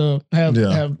people try to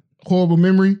have horrible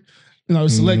memory,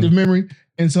 selective memory.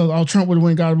 And so, Trump would have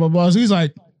went and got it, blah, blah. So he's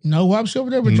like, no, why was she over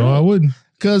there with Trump? No, I wouldn't.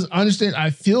 Because understand, I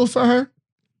feel for her.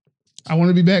 I want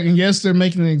to be back. And yes, they're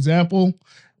making an example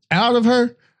out of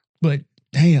her. But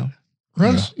damn,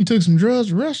 Russia, you took some drugs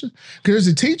to Russia? Because there's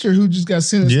a teacher who just got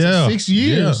sentenced to 6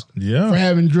 years for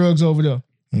having drugs over there.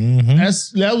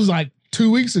 Mm-hmm. That was like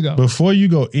 2 weeks ago. Before you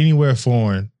go anywhere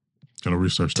foreign, gotta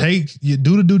research do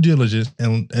the due diligence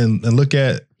and look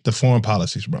at the foreign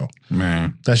policies, bro.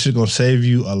 Man, that shit gonna save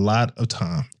you a lot of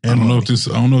time. I don't know if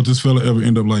this fella ever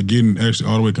end up like getting actually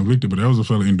all the way convicted, but there was a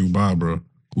fella in Dubai, bro,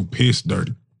 who pissed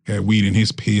dirty, had weed in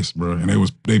his piss, bro, and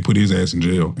they put his ass in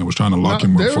jail and was trying to lock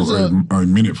him up for a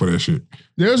minute for that shit.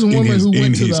 There's a woman who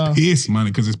went to his piss, man,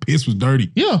 because his piss was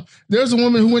dirty. Yeah, there's a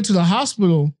woman who went to the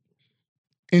hospital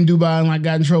in Dubai and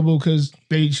got in trouble because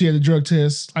she had a drug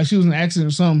test, like she was in an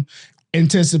accident or something,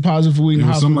 and tested positive for weed in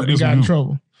the hospital and got in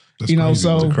trouble. That's crazy.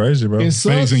 So that's crazy, bro. It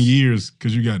sucks. Phasing years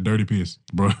because you got dirty piss,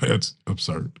 bro. That's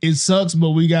absurd. It sucks,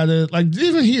 but we gotta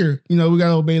even here, we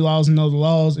gotta obey laws and know the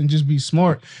laws and just be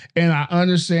smart. And I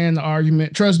understand the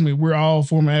argument. Trust me, we're all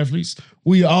former athletes.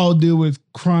 We all deal with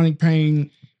chronic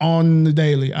pain on the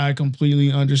daily. I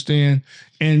completely understand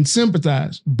and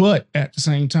sympathize, but at the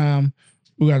same time,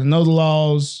 we gotta know the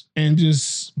laws and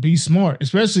just be smart.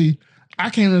 Especially,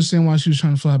 I can't understand why she was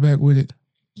trying to fly back with it.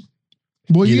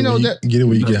 Boy, get it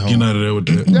when you get home. Get out of there with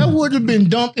that. That would have been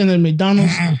dumped in a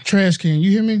McDonald's trash can. You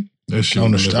hear me? That shit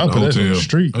on the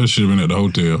street. That should have been at the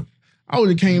hotel. I would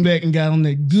have came back and got on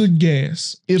that good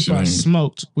gas if I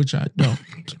smoked, which I don't.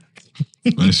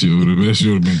 That shit would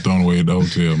have been thrown away at the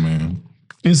hotel, man.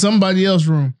 In somebody else's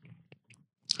room.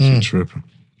 She tripping.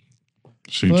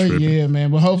 She But tripping. yeah, man.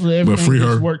 But hopefully But everything free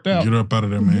gets her. worked out. Get her up out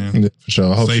of there, man. Yeah, for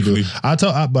sure. I hope Safely.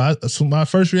 she do. So my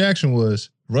first reaction was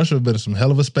Russia been some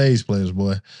hell of a spades players,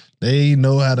 boy. They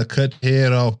know how to cut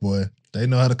head off, boy. They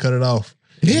know how to cut it off.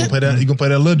 Yeah. You gonna play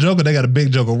that little joker? They got a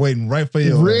big joker waiting right for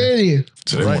you. Ready.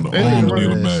 So they Right. want the They arms finna dealer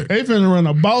run- back. They finna run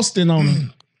a Boston on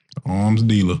him. Arms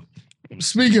dealer.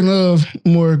 Speaking of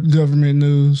more government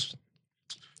news,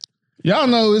 y'all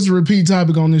know it's a repeat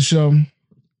topic on this show.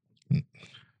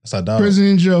 That's our dog,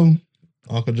 President Joe,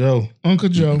 Uncle Joe. Uncle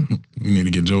Joe. We need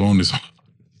to get Joe on this.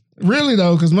 Really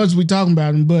though, because much we talking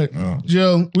about him, but Oh.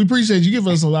 Joe, we appreciate you give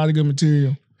us a lot of good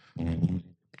material.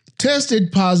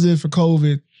 Tested positive for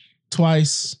COVID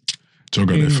twice Joe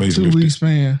got in that face 2 lifted. weeks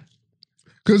span.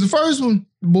 Because the first one,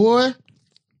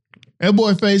 that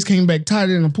boy face came back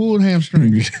tighter than a pulled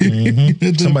hamstring.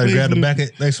 Somebody grabbed the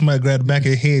back of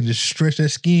your head, and just stretch that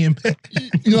skin back.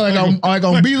 You know, like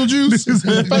on Beetlejuice. His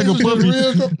face Like a was puppy.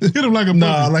 real. Hit him like a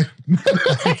Nah, puppy. like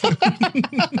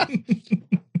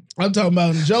I'm talking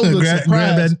about Joe looked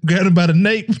surprised. grab him by the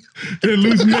nape. That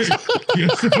loose neck.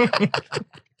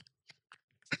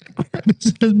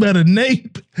 Just by the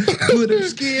nape. Put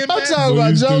his skin I'm back. talking Boy, about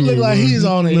you Joe stupid, look like boy. he's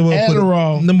on an Them boy put a-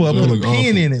 Adderall. Them boy Joe put look a pin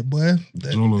awful. in it, boy.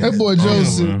 Joe look- That boy Oh,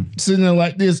 Joe man. sitting there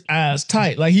like this, eyes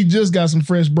tight, like he just got some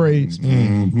fresh braids.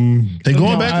 Mm-hmm. They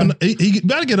going No, back. He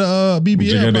got to get a You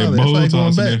BBL. got that Probably. That's why he going Botox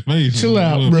in back. that face. Chill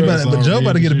out, Boy, bro. He it's about- but Joe all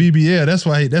about to get a red and BBL.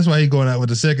 That's why he going out with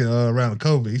the second round of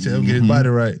COVID. He said, "I'm get his body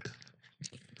right."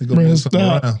 He gonna Man, move something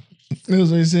stop. around. It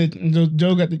was, they said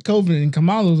Joe got the COVID, and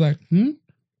Kamala was like,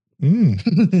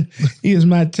 it's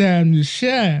my time to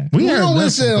shine. We heard don't nothing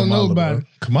wish that from on Kamala, nobody. bro.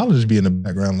 Kamala just be in the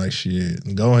background like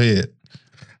shit. Go ahead.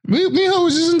 Me and her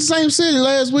was just in the same city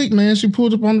last week, man. She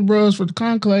pulled up on the bros for the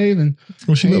conclave, and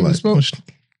What she Ain't look even like? spoke.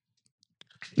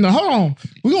 Now hold on,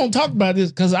 we're gonna talk about this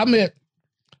because I met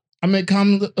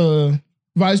Kamala,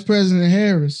 Vice President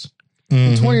Harris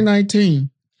in 2019.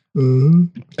 And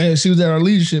she was at our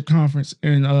leadership conference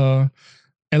in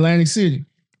Atlantic City,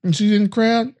 and she's in the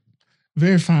crowd.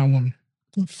 Very fine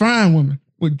woman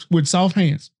with soft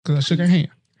hands because I shook her hand.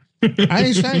 I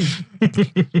ain't ashamed.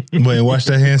 Wait, watch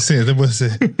that hand since. That boy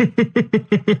said,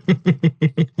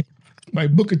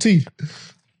 Like Booker T.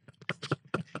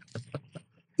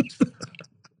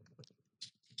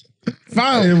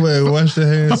 Fine, wait, watch that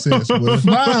hand since. Boy.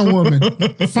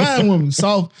 fine woman,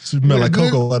 soft. She smell with a like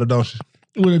good- cocoa water, don't she?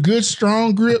 with a good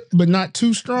strong grip, but not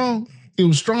too strong. It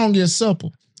was strong yet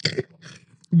supple.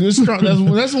 Good strong.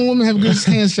 That's when women have a good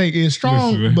handshake. It's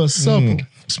strong Listen, but supple.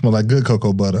 Smell like good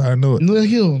cocoa butter. I know it. Little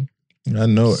hill I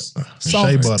know it. Soft.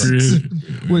 Shea butter.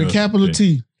 with a capital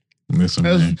T. Listen,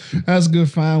 man. That's a good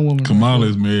fine woman. Kamala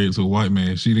is married to a white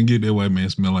man. She didn't get that white man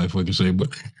smell like fucking shea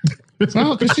butter.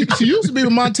 No, because she used to be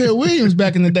with Montel Williams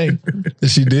back in the day.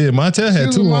 She did. Montel had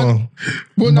was two Mon- on.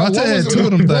 Well, no, Montel one had was, two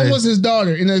of them one things. was his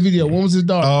daughter in that video. One was his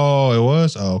daughter. Oh, it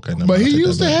was? Oh, okay. Never but mind. he I take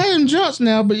used that to back. have him jumps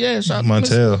now. But yeah, shout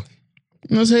Montel.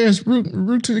 Miss Harris,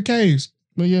 root to the caves.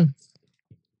 But yeah.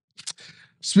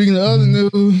 Speaking of other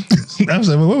news, I was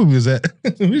like, where we was at?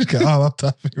 We just got all off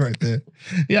topic right there.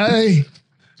 yeah, hey,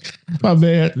 my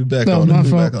bad. We back That was on it. my We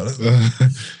fault. back on it.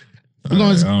 We're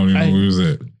gonna- I don't even know hey. where he was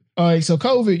at. All right, so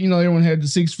COVID, everyone had the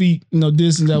 6 feet,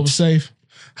 distance that was safe.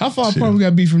 How far Shit. apart we got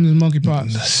to be from this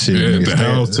monkeypox? Shit, Yeah, niggas the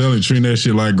house dead. telling treating that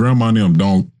shit like grandma and them.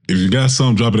 Don't, if you got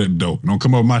something, drop it at the door. Don't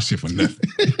come up my shit for nothing.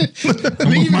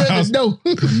 Leave it my at house. the door.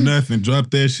 For nothing. Drop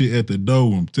that shit at the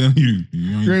door. I'm telling you.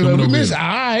 You ain't Great, coming we over miss. here. All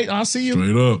right, I'll see you.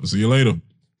 Straight up. See you later.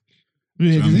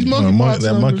 Yeah, 'cause these That monkeypox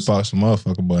numbers, monkeypox,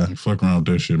 motherfucker, boy. Fuck around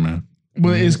with that shit, man.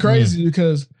 but it's crazy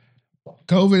because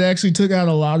COVID actually took out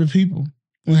a lot of people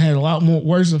and had a lot more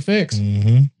worse effects.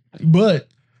 But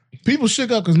people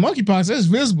shook up because monkeypox, that's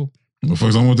visible. But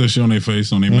folks, I want that shit on their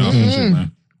face, on their mouth and shit,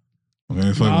 man.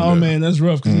 Okay, fuck Oh, with that. man, that's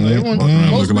rough. Because everyone, Walk around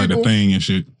most looking like people, the thing and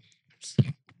shit.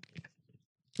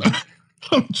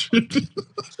 I'm tripping.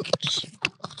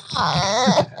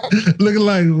 Looking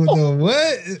like,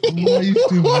 what? Boy, you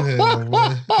stupid ass,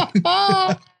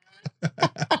 boy.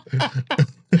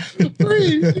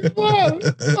 Breathe. Wow.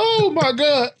 Oh, my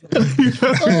God.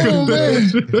 Oh, man.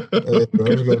 Hey, bro,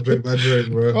 I'm just gonna drink my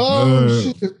drink, bro. Oh,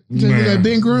 shit. Take that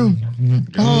dink room.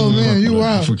 Oh, man, you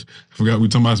wild. Forgot we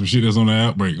talking about some shit that's on the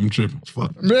outbreak. I'm tripping.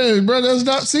 Fuck. Man, bro, that's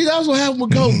what happened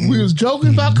with COVID. We was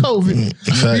joking about COVID.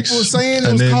 Facts. People were saying it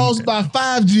And was then- caused by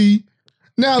 5G.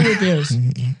 Now look at us.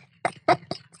 That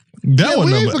Yeah, one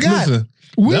we ain't number. forgot. Listen,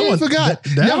 We That ain't was- forgot.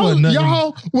 that y'all, was nothing.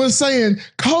 y'all was saying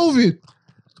COVID,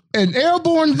 an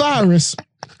airborne virus,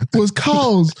 was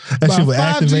caused that by shit was 5G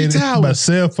activated by towers.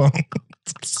 cell phone.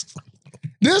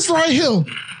 This right here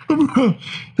I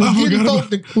was giving forgot folk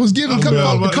the, was giving I forgot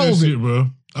folk the about that COVID. shit, bro.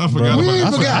 I forgot We ain't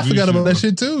about forgot. I forgot about that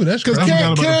shit too. That's Because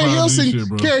crazy.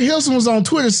 Carrie Hilson was on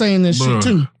Twitter saying this shit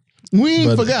too. We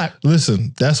ain't forgot.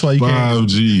 Listen, that's why you can't.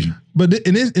 5G. But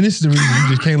and this is the reason you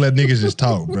just can't let niggas just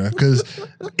talk, bro. Because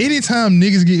anytime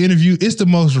niggas get interviewed, it's the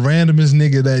most randomest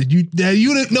nigga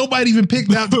that nobody even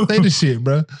picked out to say the shit,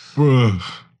 bro. Bro.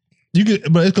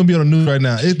 But it's gonna be on the news right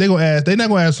now. They gonna ask. They're not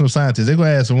gonna ask some scientists. They're gonna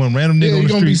ask some one random nigga on the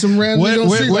street. Be some random nigga on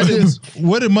the street like this.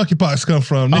 Where did monkeypox come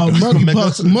from?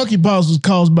 Monkeypox was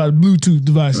caused by the Bluetooth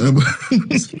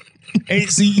devices. And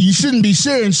see, you shouldn't be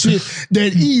sharing shit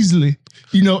that easily.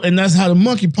 And that's how the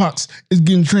monkeypox is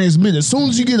getting transmitted. As soon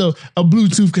as you get a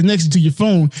Bluetooth connection to your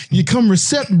phone, you become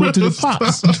receptible to the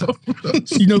pox.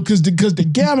 Because the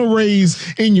gamma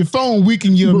rays in your phone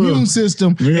weaken your immune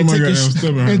system and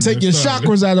take your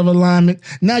chakras out of alignment.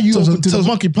 Now you open to the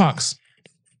monkeypox.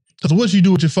 So what you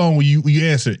do with your phone when you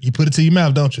answer it? You put it to your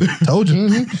mouth, don't you? Told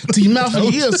you. To your mouth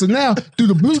and ear. So now, through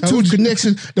the Bluetooth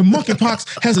connection, the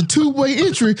monkeypox has a two-way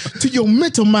entry to your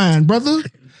mental mind, brother.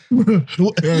 You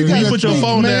put your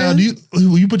phone down. You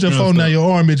put your phone down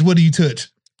your arm, bitch. What do you touch?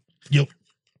 Yo.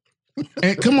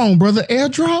 And come on, brother.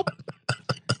 AirDrop?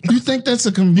 You think that's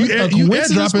a coincidence? You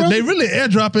airdropping. They really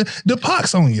airdropping the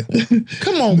pox on you.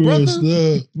 Come on, brother.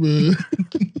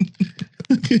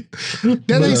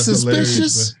 That ain't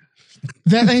suspicious.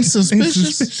 That ain't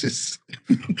suspicious.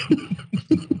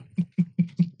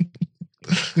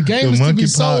 The game is to be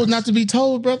sold, not to be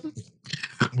told, brother.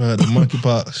 The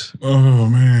monkeypox. Oh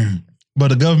man! But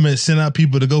the government sent out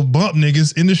people to go bump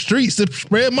niggas in the streets to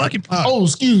spread monkeypox. Oh,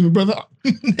 excuse me, brother.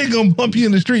 They gonna bump you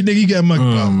in the street, nigga. You got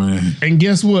monkeypox. Oh man! And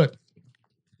guess what?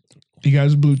 You got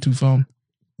his Bluetooth phone.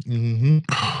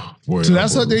 Mm-hmm. Boy, So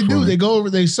that's what they do. They go over,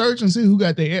 they search and see who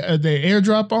got their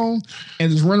AirDrop on,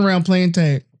 and just run around playing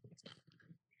tag.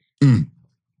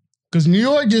 Because New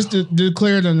York just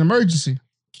declared an emergency.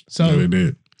 So yeah, they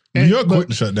did. New York quick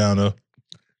to shut down though.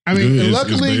 I mean,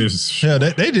 luckily,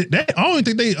 they did. I don't even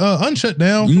think they unshut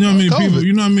down. You know how many people?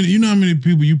 You know how many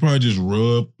people you probably just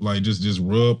rub, like just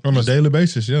rub on a daily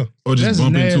basis, yeah, or just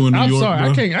bump into in New York.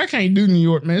 I'm sorry, I can't do New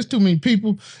York, man. It's too many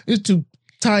people. It's too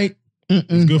tight.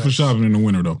 It's good for shopping in the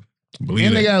winter though. Believe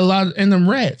and they got a lot of them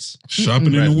rats.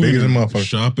 Shopping in the winter.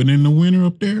 Shopping in the winter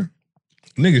up there.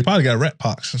 Niggas probably got rat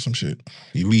pox or some shit.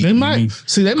 Elite. They might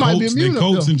see. They might be immune. Their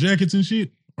coats and jackets and shit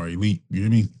are elite. You hear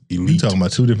me? Elite. We talking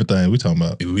about two different things. We talking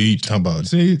about elite. Talking about.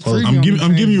 See, I'm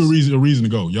giving you a reason to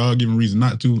go. Y'all giving a reason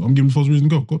not to. I'm giving folks a reason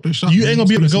to go. Go up there shop. You ain't gonna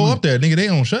be able to go up there, nigga. They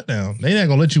on shutdown. They not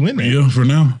gonna let you in there. Yeah, for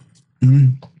now.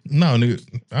 Mm-hmm. No, nigga.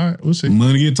 All right, we'll see.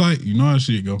 Money get tight. You know how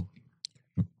shit go.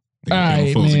 All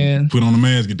right, man. Put on the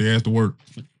mask, get their ass to work.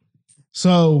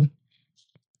 So,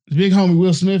 the big homie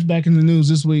Will Smith back in the news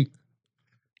this week.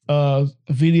 A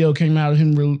video came out of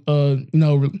him,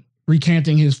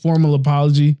 recanting his formal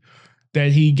apology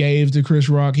that he gave to Chris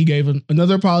Rock. He gave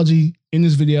another apology in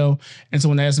this video, and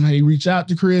someone asked him how he reached out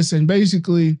to Chris, and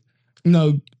basically,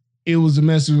 it was the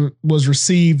message was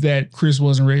received that Chris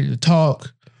wasn't ready to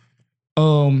talk.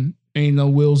 And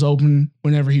Will's open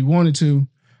whenever he wanted to.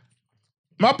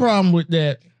 My problem with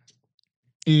that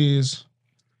is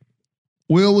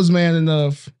Will was man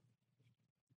enough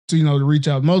to, to reach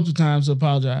out multiple times to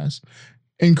apologize.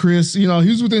 And Chris, he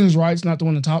was within his rights not to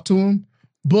want to talk to him.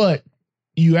 But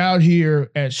you out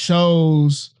here at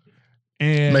shows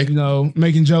and,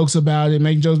 making jokes about it,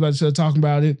 instead of talking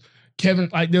about it. Kevin,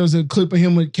 there was a clip of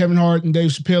him with Kevin Hart and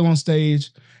Dave Chappelle on stage.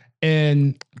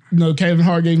 And, Kevin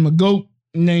Hart gave him a goat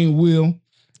named Will,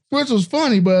 which was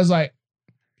funny, but it's like,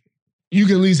 you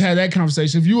can at least have that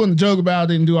conversation. If you want to joke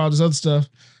about it and do all this other stuff,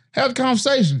 have the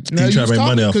conversation. Now, you try to make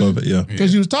money off of it, yeah.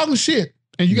 Because you was talking shit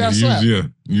and you got slapped. Yeah.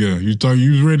 You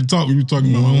was ready to talk. You was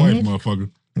talking about my wife,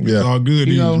 motherfucker. Yeah. It's all good.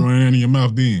 You was running in your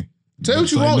mouth then. Say what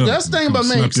you want. That's the thing about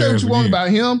man. Say what you want about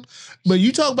him, but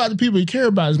you talk about the people you care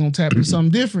about is going to tap into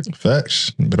something different.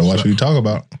 Facts. You better watch what you talk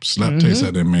about. Slap taste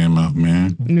out that man mouth,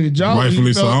 man.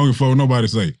 Rightfully so. I don't give a fuck what nobody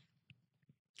say.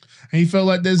 And he felt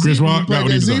like that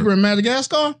zebra in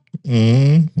Madagascar.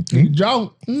 That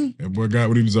boy got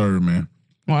what he deserved, man.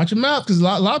 Watch your mouth, because a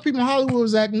lot of people in Hollywood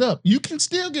was acting up. You can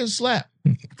still get slapped.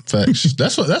 Facts.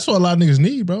 That's what a lot of niggas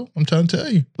need, bro. I'm trying to tell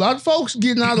you. A lot of folks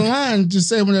getting out of line just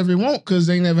say whatever they want because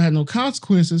they never had no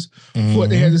consequences for what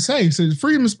they had to say. So it's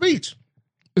freedom of speech.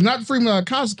 It's not freedom of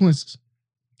consequences.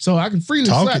 So I can freely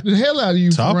slap the hell out of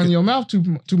you for running your mouth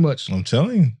too much. I'm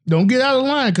telling you. Don't get out of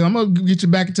line, because I'm going to get you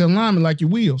back into alignment like your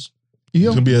wheels. It's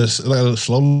going to be a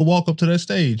slow walk up to that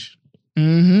stage.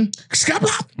 Chris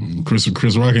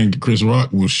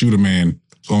Rock will shoot a man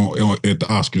at the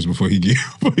Oscars before he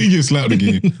gets slapped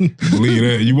again. Believe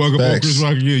that. You walk up on Chris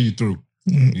Rock again, you through.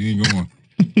 You ain't going.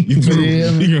 You threw.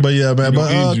 Yeah. But yeah, man. He But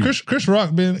gonna end you. Chris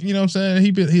Rock been, you know what I'm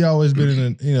saying? He always been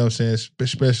in, you know what I'm saying,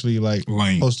 especially like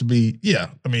Lame. supposed to be, yeah.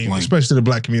 I mean, Lame. especially to the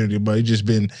black community, but he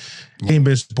ain't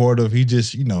been supportive. He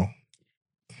just, you know,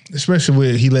 especially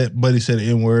when he let Buddy say the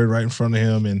N-word right in front of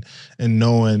him and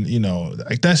knowing, you know,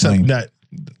 like that's something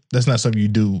that's not something you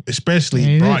do,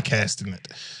 especially broadcasting it.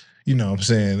 You know what I'm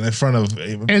saying? In front of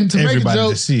everybody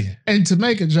to see. And to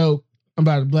make a joke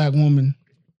about a black woman's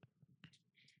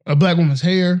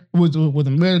hair with a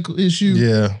medical issue.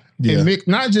 Yeah. Yeah. And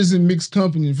not just in mixed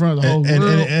company in front of the whole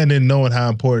world. And then knowing how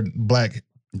important black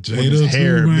Jada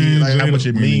hair too, man. like Jada, how much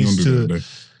it means to.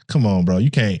 Come on, bro. You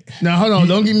can't. Now, hold on.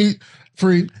 Don't get me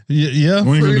free. Yeah.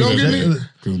 We ain't Free, gonna don't do get me. that.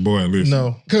 Because, boy, listen.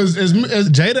 No. Because as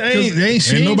Jada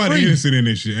ain't nobody free. innocent in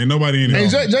this shit. Ain't nobody in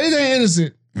it. Jada ain't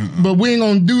innocent. But we ain't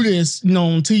gonna do this, you know,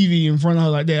 on TV in front of her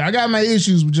like that. I got my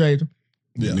issues with Jada.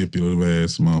 Yeah. Manipulative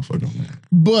ass motherfucker, man.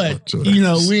 But you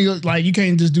know, we like you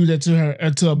can't just do that to her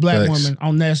to a black woman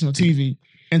on national TV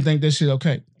and think that shit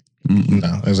okay.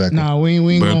 No, exactly. No, we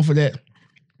ain't going for that.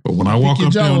 But when I walk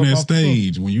up there on that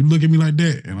stage, when you look at me like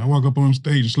that, and I walk up on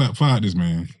stage and slap fire at this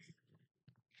man,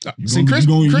 you gonna get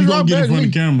in front of the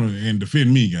camera and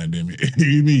defend me, goddammit.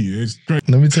 You mean it's crazy.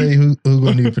 Let me tell you who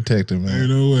gonna need protecting, man.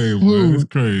 Ain't no way, bro. It's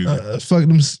crazy.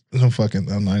 Fuck them.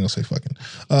 I'm not gonna say fucking.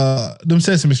 Them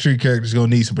Sesame Street characters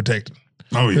gonna need some protecting.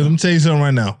 Oh yeah. Let me tell you something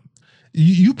right now.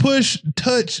 You push,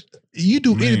 touch, you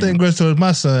do anything aggressive towards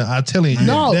my son. I'm telling you,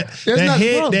 no,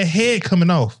 that head coming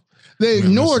off. They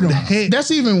ignored him. That's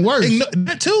even worse.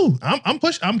 That too.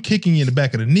 I'm kicking you in the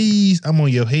back of the knees. I'm on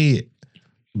your head.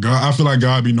 God, I feel like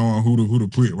God be knowing who to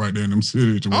put right there in them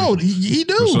situations. Oh, he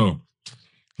do. For sure.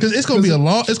 Because it's gonna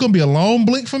be a long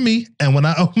blink for me, and when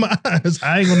I open my eyes,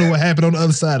 I ain't gonna know what happened on the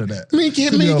other side of that. Make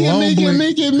it.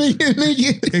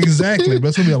 Exactly, but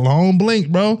it's gonna be a long blink,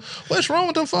 bro. What's wrong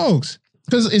with them folks?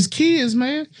 Because it's kids,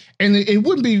 man, and it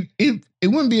wouldn't be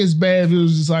as bad if it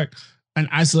was just like an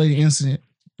isolated incident.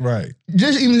 Right.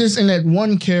 Just in that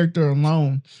one character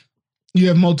alone, you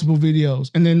have multiple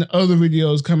videos, and then the other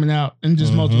videos coming out in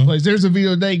just multiple places. There's a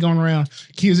video today going around,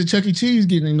 kids at Chuck E. Cheese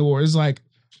getting ignored. It's like,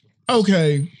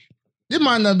 okay, it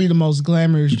might not be the most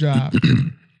glamorous job,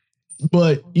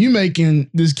 but you making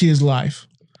this kid's life.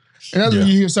 And that's when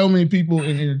you hear so many people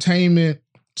in entertainment,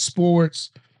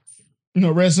 sports, you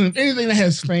know, wrestling, anything that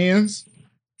has fans.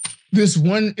 It's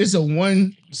a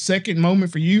 1 second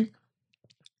moment for you.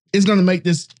 It's gonna make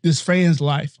this fan's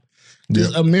life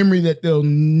just a memory that they'll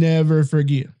never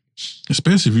forget.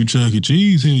 Especially if you Chuck E.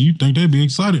 Cheese here, you think they'd be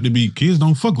excited to be kids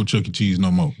don't fuck with Chuck E. Cheese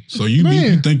no more. So you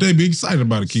think they'd be excited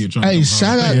about a kid trying to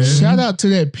shout out to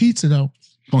that pizza though.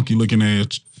 Funky looking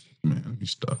ass man, you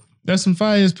stop. That's some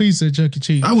fire ass pizza at Chuck E.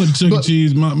 Cheese. I went to Chuck E.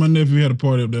 Cheese. My nephew had a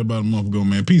party up there about a month ago,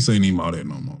 man. Pizza ain't even all that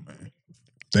no more, man.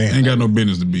 Damn. Ain't got no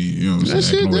business to be, you know what I'm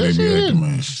saying? Acting they be acting,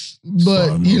 man.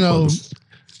 But you know,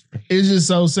 it's just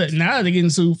so sad. Now they're getting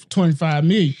sued for $25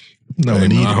 million. No,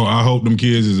 I hope them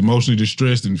kids is emotionally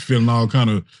distressed and feeling all kind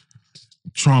of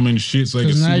trauma and shit. So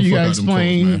because now you gotta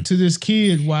explain to this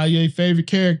kid why your favorite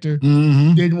character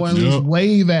didn't want to at least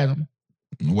wave at him.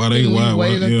 Why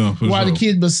the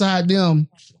kid beside them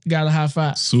got a high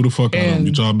five. Sue the fuck out of them.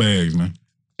 Get y'all bags, man.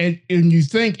 And you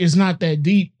think it's not that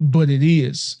deep, but it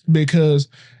is, because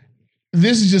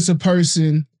this is just a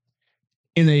person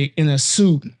in a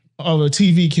suit of a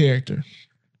TV character,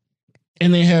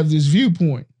 and they have this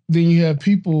viewpoint. Then you have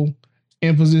people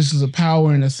in positions of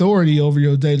power and authority over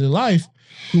your daily life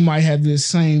who might have this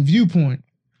same viewpoint.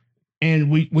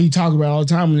 And we talk about all the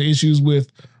time the issues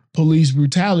with police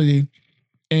brutality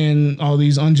and all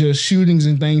these unjust shootings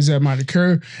and things that might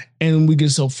occur. And we get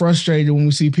so frustrated when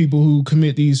we see people who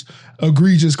commit these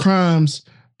egregious crimes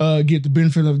get the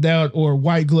benefit of the doubt or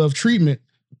white glove treatment.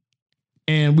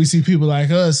 And we see people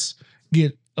like us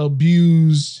get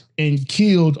abused and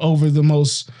killed over the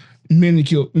most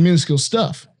minuscule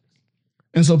stuff.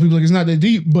 And so people are like, it's not that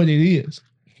deep, but it is.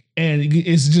 And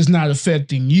it's just not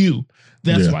affecting you.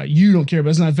 That's why you don't care, but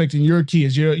it's not affecting your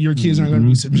kids. Your kids aren't going to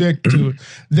be subjected to it.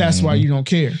 That's why you don't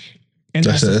care. And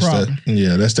that's the problem.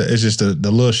 It's just the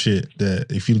little shit that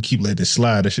if you keep letting it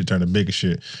slide, that shit turn to bigger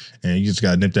shit. And you just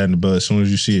got to nip that in the bud as soon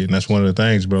as you see it. And that's one of the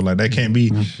things, bro. Like, that can't be,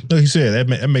 like you said,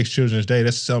 that makes Children's Day.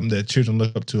 That's something that children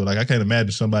look up to. Like, I can't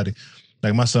imagine somebody,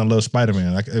 like my son loves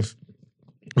Spider-Man. Like,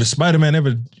 if Spider-Man ever,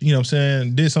 you know what I'm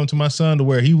saying, did something to my son to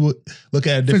where he would look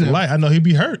at a different light, I know he'd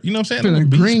be hurt. You know what I'm saying? Finna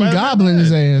Green Goblin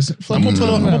his ass. I'm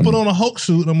gonna put on a Hulk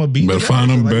suit and I'm gonna beat Better his find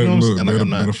ass. them. Like, you know what I'm saying?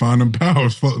 Better find them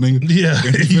powers, fuck nigga. Yeah,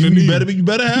 you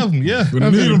better have them. Yeah,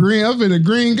 I'm finna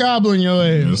Green Goblin your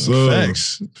ass.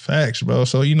 Yes, facts, bro.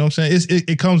 So you know what I'm saying?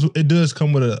 It does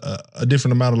come with a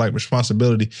different amount of like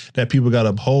responsibility that people got to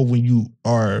uphold when you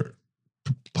are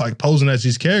like posing as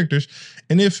these characters.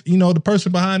 And if you know the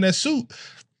person behind that suit,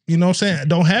 you know what I'm saying,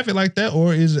 don't have it like that,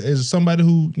 or is somebody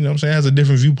who, you know what I'm saying, has a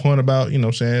different viewpoint about, you know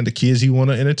what I'm saying, the kids he want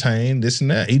to entertain, this and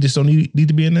that. He just don't need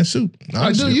to be in that suit.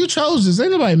 Like, dude, you chose this.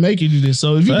 Ain't nobody make you do this.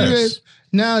 So if you do this,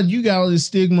 now you got all this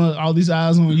stigma, all these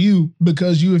eyes on you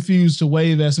because you refuse to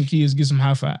wave at some kids, get some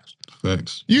high fives.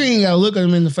 Facts. You ain't got to look at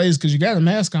them in the face because you got a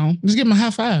mask on. Just give them a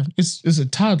high five. It's a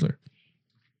toddler.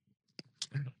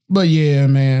 But yeah,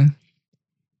 man.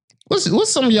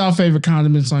 What's some of y'all favorite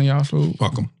condiments on y'all food?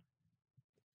 Fuck them.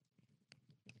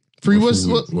 Free,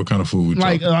 what kind of food we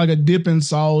like a dipping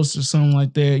sauce or something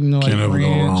like that? You know, can't like never ranch.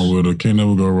 go wrong with it. Can't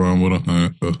never go wrong with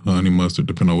a honey mustard,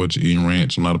 depending on what you eat.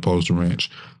 Ranch. I'm not opposed to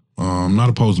ranch. I'm not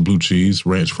opposed to blue cheese.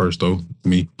 Ranch first though.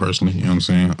 Me personally, you know what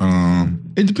I'm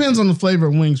saying. It depends on the flavor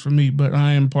of wings for me, but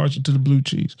I am partial to the blue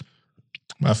cheese.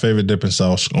 My favorite dipping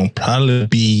sauce gonna probably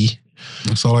be.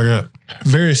 That's all I got.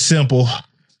 Very simple.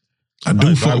 I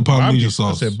do fuck with Polynesian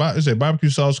sauce. I said barbecue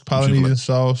sauce, Polynesian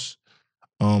sauce.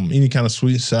 Any kind of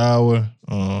sweet sour.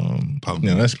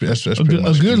 That's a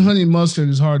good honey mustard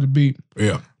is hard to beat.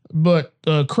 Yeah, but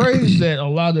craze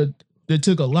that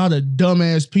took a lot of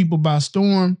dumbass people by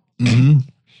storm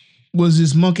was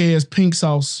this monkey ass pink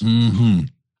sauce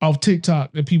off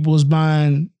TikTok that people was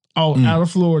buying out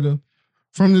of Florida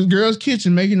from this girl's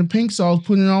kitchen, making the pink sauce,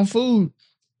 putting it on food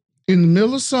in the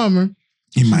middle of summer.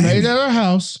 She made it at her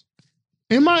house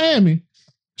in Miami,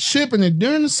 shipping it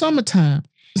during the summertime.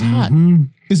 It's hot.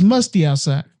 It's musty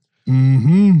outside.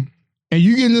 And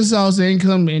you getting this sauce, they ain't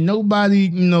coming, and nobody,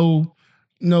 no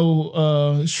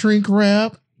shrink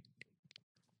wrap,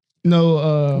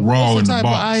 no raw in the type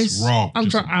box. of ice. Raw.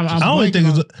 I don't think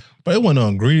it's. But it wasn't no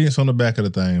ingredients on the back of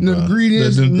the thing. The bro.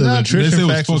 ingredients, the nutrition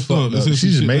facts was fucked up. She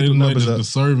just made the numbers up. The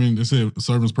serving, they said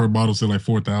servings per bottle said like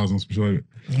 4,000.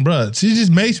 Bro, she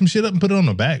just made some shit up and put it on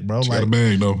the back, bro. She got a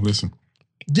bag though. Listen.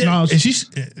 Yeah, and she's,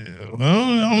 I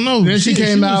don't know. Then she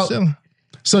came out.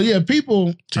 So yeah,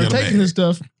 people are taking this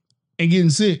stuff and getting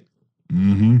sick,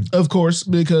 of course,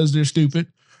 because they're stupid.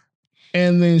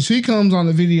 And then she comes on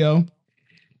the video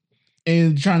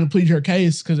and trying to plead her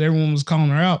case because everyone was calling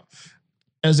her out,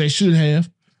 as they should have,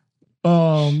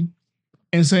 and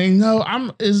saying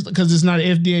no, because it's not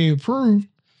FDA approved.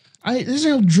 There's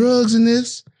no drugs in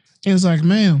this, and it's like,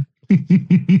 ma'am,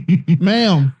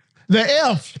 ma'am, the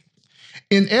F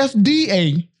in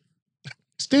FDA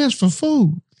stands for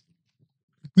food.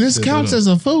 This counts as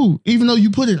a food. Even though you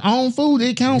put it on food,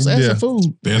 it counts as a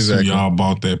food. That's where y'all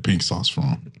bought that pink sauce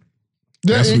from.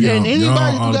 And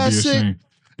anybody who got sick,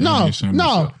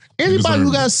 anybody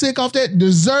who got sick off that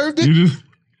deserved it.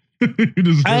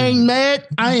 I ain't mad.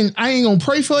 I ain't gonna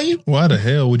pray for you. Why the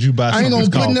hell would you buy something that's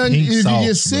called pink sauce? If you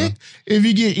get sick, if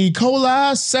you get E.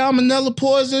 coli, salmonella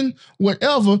poison,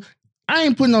 whatever, I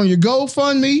ain't putting on your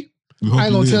GoFundMe. I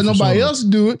ain't gonna tell nobody else to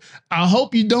do it. I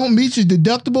hope you don't meet your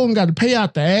deductible and got to pay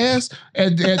out the ass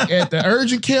at the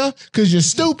urgent care because you're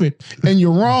stupid and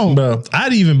you're wrong. Bro,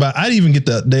 I'd even get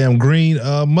the damn green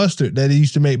mustard that he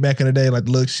used to make back in the day, like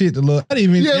the little. I'd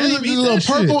even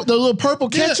the little purple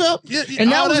ketchup,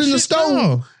 and that was in the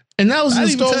stove. And that was in the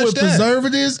store with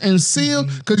preservatives and sealed.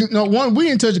 Because we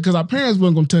didn't touch it because our parents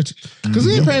weren't gonna touch it because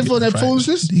we ain't paying for that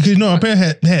foolishness. Because our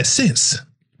parents had sense.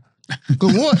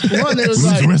 Because one there was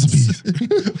like recipes.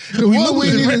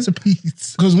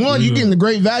 Because one, you getting the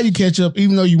great value ketchup,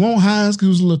 even though you want Heinz because it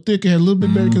was a little thicker, had a little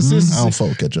bit better consistency. I don't fuck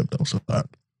with ketchup though, so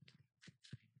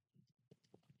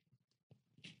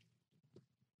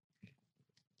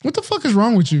what the fuck is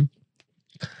wrong with you?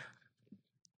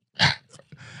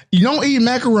 You don't eat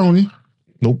macaroni.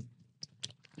 Nope.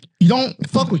 You don't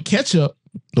fuck with ketchup.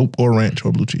 Nope. Or ranch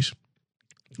or blue cheese.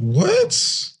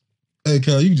 What? Hey,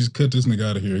 Cal, you can just cut this nigga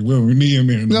out of here. We need him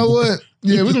here. You know what?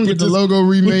 Yeah, we're going to get the logo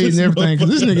remade and everything because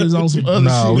this nigga is on some other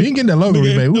shit. No, we ain't getting that logo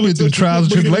remade. We'll get through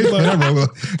trials and tribulations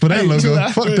for that logo.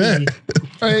 Fuck that.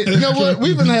 Hey, you know what?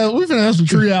 We've been have some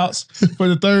tree outs for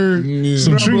the third. Yeah.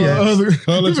 Some tree outs. We've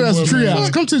been have some tree outs.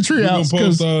 Come to the tree outs. We're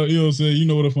going to post, you know what I'm saying? You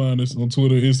know where to find us on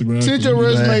Twitter, Instagram. Send your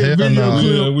resume video clip.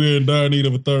 Yeah, we're in dire need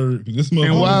of a third.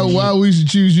 And why we should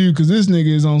choose you because this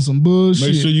nigga is on some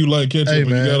bullshit. Make sure you like ketchup and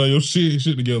you got all your shit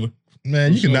together.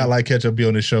 Man, you cannot like ketchup be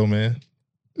on this show, man.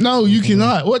 No, you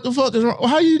cannot. What the fuck is wrong?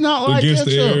 How you not like Against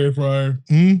ketchup? the air fryer.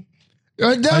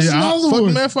 That's another fuck one.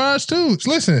 them air fryers too.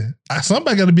 Listen,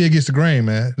 somebody got to be against the grain,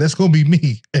 man. That's gonna be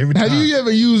me every time. Have you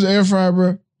ever used an air fryer,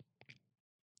 bro?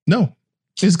 No.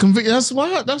 It's convenient. That's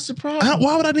why. That's the problem.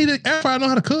 Why would I need an air fryer to know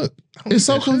how to cook? It's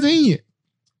so convenient.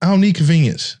 I don't need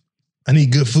convenience. I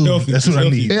need good food. Healthy. That's what I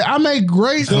need. I make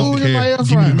great I don't food in my care. air Give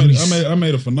me fryer. the grease. I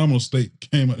made a phenomenal steak.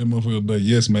 Came out that motherfucker today.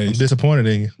 Yes, I'm mate. disappointed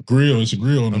in you. Grill. It's a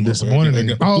grill on I'm the disappointed I in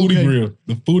got you. the foodie grill.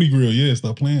 The foodie grill. Yeah,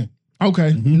 stop playing.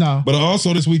 Okay, no. But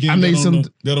also this weekend, I made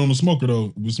got on the smoker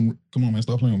though. With some, come on, man,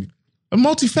 stop playing with me.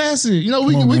 Multifaceted. You know,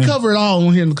 we Come on, we man. cover it all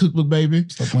on here in the cookbook, baby.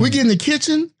 Stop playing. We get in the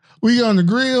kitchen. We get on the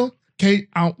grill. Kate,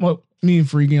 me and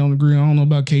Free get on the grill. I don't know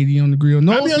about Katie on the grill.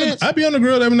 No offense. I be on the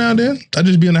grill every now and then. I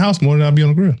just be in the house more than I be on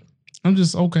the grill. I'm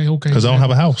just okay. Because I don't have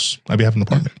a house. I be having an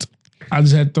apartment. I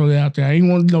just had to throw that out there. I ain't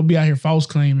want to be out here false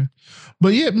claiming. But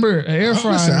yeah, bro, an air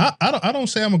fryer. Listen, I don't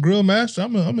say I'm a grill master.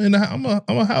 I'm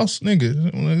a house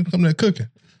nigga when it comes to cooking.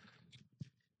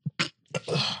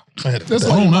 That's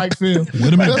why Mike feel.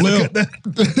 Wait a minute, player.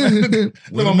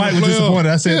 My mic was disappointed.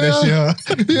 I said that shit. Huh?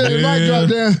 Yeah, Mike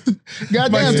dropped down.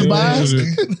 Goddamn Tobias.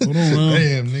 Hold on, man.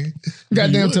 Damn,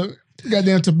 nigga.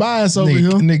 Goddamn Tobias over here.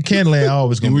 Nigga, Cadillac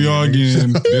always Here gonna we be are there.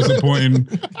 getting disappointing.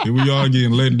 Here we are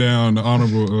getting let down. The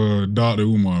honorable Dr.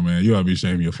 Umar, man. You ought to be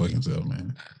ashamed of your fucking self,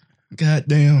 man.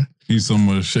 Goddamn. He's so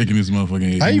much shaking his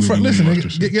motherfucking head. I eat listen, Mustard nigga,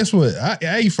 shit. guess what?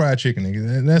 I eat fried chicken,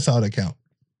 nigga. That's all that count.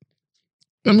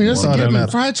 I mean, that's All a that given.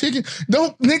 matter. Fried chicken.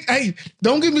 Don't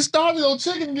get me started on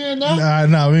chicken again now.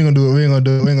 Nah, we ain't gonna do it. We ain't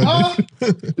gonna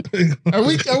do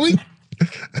it.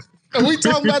 Are we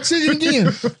talking about chicken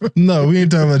again? No, we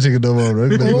ain't talking about chicken no more.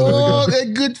 Bro. Oh,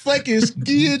 that good fucking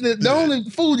skin. The only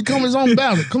food that comes on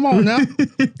ballot. Come on now.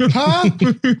 Huh?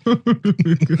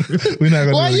 We're not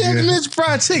gonna Why do you it have to again. mention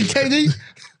fried chicken, KD?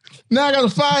 Now I got a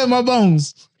fire in my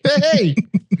bones. Hey.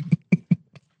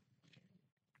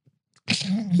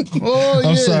 Oh,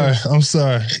 yeah. I'm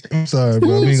sorry, bro.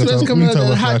 Ooh, We ain't so gonna that's talk, coming we out ain't that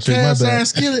talk hot about chicken. My cast iron bad.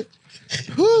 skillet.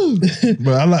 Whew.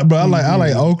 But I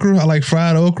like okra. I like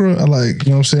fried okra. I like,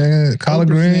 you know what I'm saying? Collard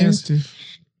Okra greens. nasty.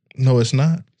 No, it's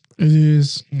not. It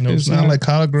is. No, it's not. I like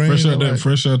collard greens.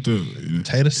 Fresh out the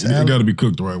Potato It salad. got to be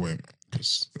cooked the right way.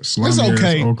 It's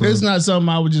okay. It's not something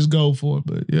I would just go for,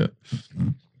 but yeah.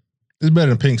 It's better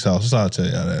than pink sauce. That's all I'll tell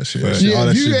you. All that shit. Fact. Yeah, all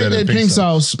if that you shit got better that than pink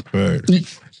sauce,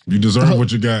 You deserve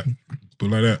what you got. Put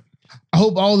it like that. I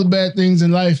hope all the bad things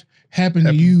in life happen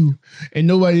to you and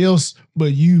nobody else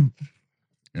but you.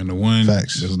 And the one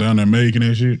Facts. that's down there making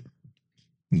that shit.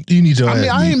 You need your ass I mean,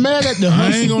 I beat. ain't mad at the I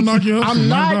hustle. ainn' gonna knock your hustle. I'm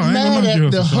not mad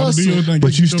at the hustle.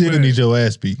 But you still need your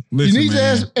ass beat. Listen, You need your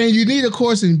man, ass, and you need a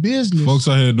course in business. folks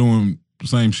out here doing the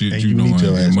same shit And you you doing, need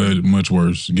your ass and much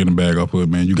worse. Getting a bag off of it,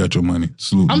 man. You got your money.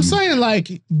 Salute. I'm you. saying, like,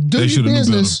 do They your shoulda knew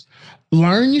business,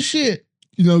 learn your shit.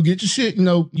 You know, get your shit. You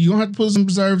know, you don't have to put some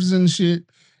preservatives in the shit.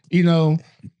 You know,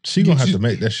 She gonna have to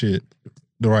make that shit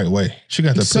the right way. She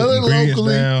got to Sell put it ingredients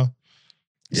locally. down.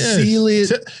 Seal it.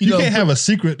 You You know, can't have a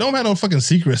secret. Don't have no fucking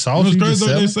secret sauce. What's You crazy just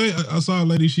though, sell they it. say I saw a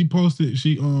lady, she posted,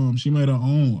 she made her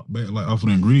own like off of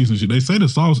the ingredients and shit. They say the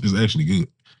sauce is actually good.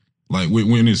 Like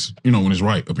when it's when it's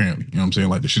right, apparently. You know what I'm saying?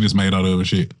 Like the shit is made out of and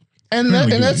shit. and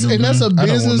Really good, that's you know and what that's a I'm I don't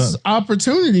want business nothing.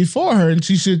 opportunity for her, and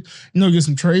she should get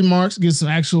some trademarks, get some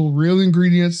actual real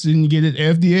ingredients, and get it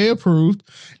FDA approved.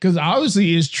 Because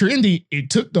obviously it's trendy. It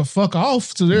took the fuck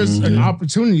off, so there's an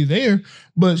opportunity there.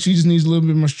 But she just needs a little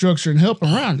bit more structure and help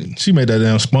around it. She made that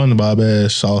damn SpongeBob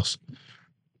ass sauce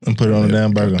and put it on a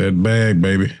damn Got burger. that bag,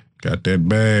 baby. Got that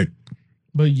bag.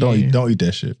 But yeah, Don't eat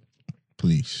that shit,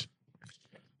 please.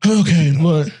 okay.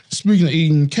 But speaking of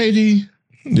eating, Katie,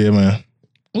 Yeah, man.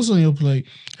 what's on your plate?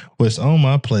 What's on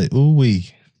my plate? Ooh wee.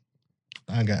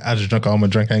 I just drank all my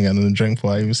drink. I ain't got nothing to drink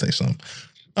before I even say something.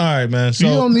 All right, man. So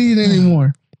You don't need any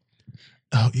more.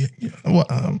 oh yeah.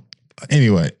 Well,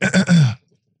 anyway.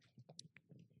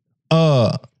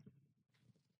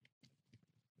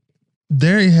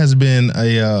 There has been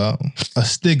a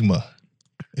stigma,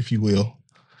 if you will,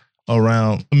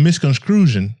 around a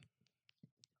misconstruction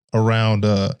around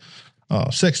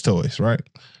sex toys, right?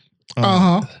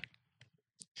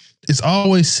 It's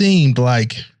always seemed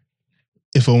like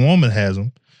if a woman has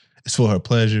them, it's for her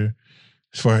pleasure,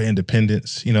 it's for her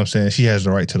independence. You know what I'm saying? She has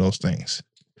the right to those things.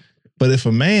 But if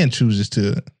a man chooses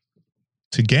to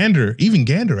gander, even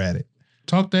gander at it,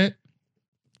 Talk that.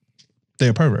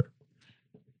 they're a pervert.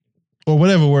 Or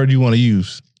whatever word you want to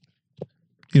use.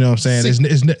 You know what I'm saying?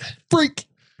 It's Freak.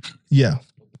 yeah.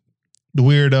 The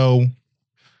weirdo,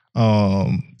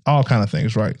 all kind of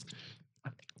things, right?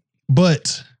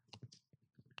 But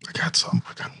I got some.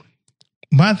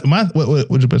 my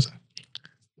what you best say?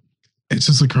 It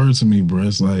just occurred to me, bro.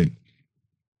 It's like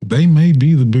they may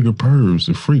be the bigger pervs,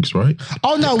 the freaks, right?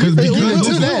 Oh no, we Because- finna get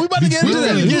into that. We about to get into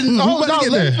that. We We oh about to no,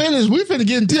 get let me there. finish. We finna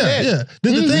get into that. Yeah.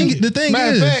 The thing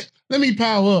Matter is, of fact, let me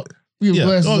power up. Your yeah,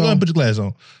 glasses go ahead on. and put your glasses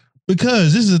on.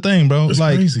 Because this is the thing, bro. It's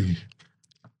like crazy.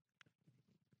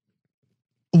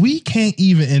 we can't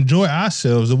even enjoy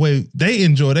ourselves the way they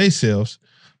enjoy themselves.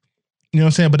 You know what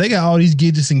I'm saying? But they got all these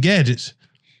gadgets and gadgets.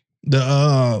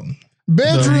 The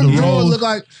bedroom the drawer rolls. look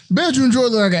like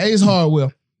an Ace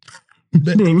Hardware.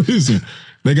 Bro, listen,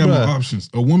 they got Bruh. more options.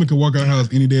 A woman can walk out of the house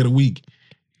any day of the week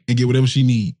and get whatever she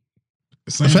need.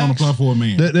 Same on the Facts. apply for a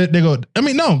man. They go. I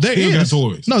mean, no, there Still got is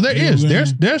toys. No, there You know is. what I'm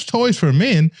saying? There's toys for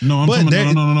men. No, I'm But talking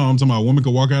there- about, no. I'm talking about a woman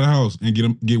can walk out of the house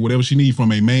and get whatever she need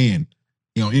from a man.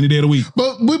 You know, any day of the week.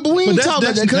 But we ain't that's- talking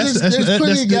about that because that's- there's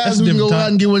plenty that's- of that's guys a who can go different out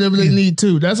topic. and get whatever they need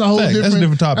too. That's a whole Fact, different. that's a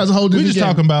different topic. That's a whole We different. just game.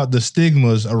 talking about the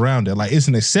stigmas around it. Like it's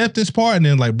an acceptance part, and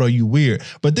then like, bro, you weird.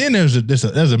 But then there's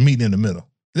a meeting in the middle.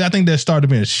 I think there started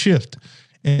being a shift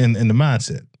in the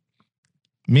mindset.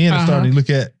 Men are starting to look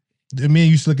at men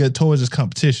used to look at toys as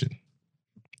competition,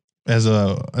 as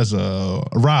a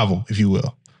rival, if you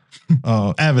will,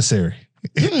 adversary.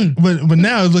 but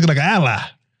now it's looking like an ally.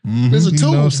 It's a You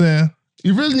tool. know what I'm saying?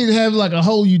 You really need to have like a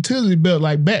whole utility belt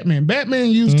like Batman.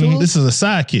 Batman used tools. This is a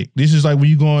sidekick. This is like when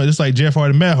you going. It's like Jeff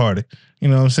Hardy, Matt Hardy. You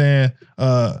know what I'm saying?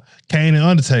 Kane and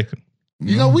Undertaker.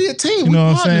 You know, we a team. You We know what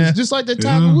I'm partners. saying? Just like that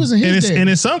Tiger Woods and his dad. And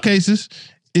in some cases,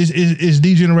 it's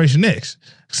D Generation X.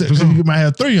 So you might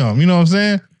have three of them. You know what I'm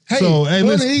saying? Hey, so one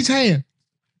listen, in each hand.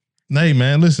 hey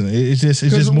man, listen. It's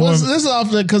just more. This is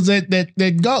off because that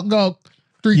Gawk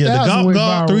 3000 Yeah, the went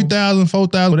Gawk viral. 3000,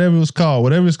 4000, whatever it was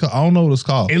called, I don't know what it's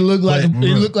called. It looked like But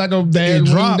it looked like a bad it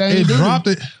dropped. Wayne It Dang dropped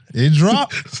it. It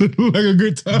dropped. like a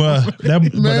good time. But that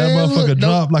motherfucker look,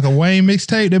 dropped like a Wayne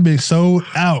mixtape. That bitch sold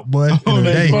out, boy. Oh, in a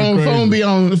that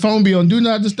day. Phone be on do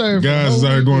not disturb. Guys is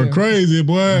out going crazy,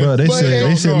 boy. Bro, they But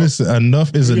said, listen,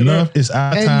 enough is enough. It's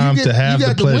our time to have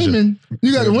the pleasure.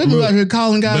 You got the women out here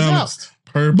calling guys Balanced. out.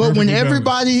 But when Perfectly balanced.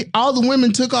 everybody, all the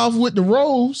women took off with the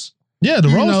rose. Yeah, the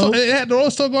You rose. know. It had the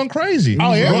rose still going crazy.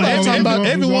 Oh, everybody talking about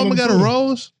every woman got a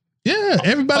rose. Yeah,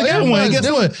 everybody got one. everybody-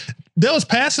 Guess what? They was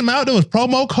passing them out. There was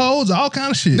promo codes, all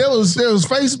kind of shit. There was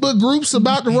Facebook groups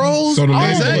about the rose. So the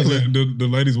ladies, exactly. the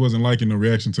ladies wasn't liking the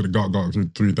reaction to the Gawk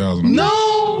 3000.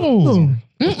 No.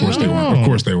 Of course they weren't. Of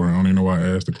course they weren't. I don't even know why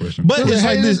I asked the question. But it's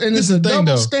like this. and This it's is a the thing,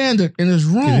 double though. standard, and it's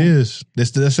wrong. It is.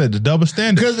 That's the double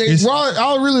standard. Because It's-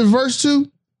 all it really reverts to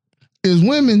is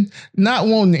women not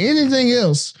wanting anything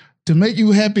else to make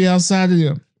you happy outside of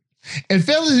them. And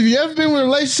fellas, if you ever been in a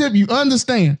relationship, you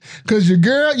understand. Because your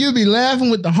girl, you'll be laughing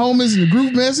with the homies in the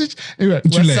group message. And you're like,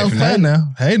 What you what's so laughing? funny?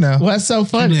 Hey now. What's so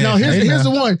funny? You No, laughing? Hey, here's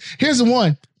now. the one. Here's the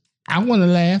one. I want to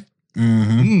laugh.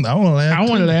 Mm-hmm. I want to laugh. I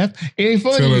want to laugh. It ain't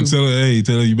funny.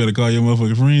 Tell her, you better call your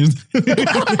motherfucking friends.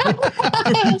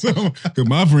 Because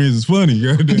my friends is funny.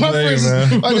 My friends,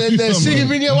 man. oh, that shitty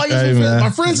video. Why you Hey, so man. My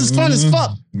friends is fun as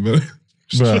fuck. Bro.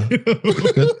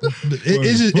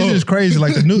 It's just crazy.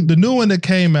 Like the new one that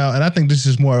came out, and I think this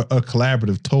is more a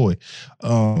collaborative toy.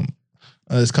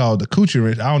 It's called the Coochie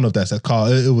Wrench. I don't know if that's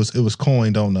called. It was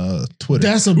coined on Twitter.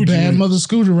 That's a bad mother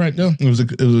scooter right there. It was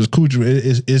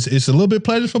Coochie. It's a little bit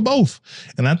pleasure for both,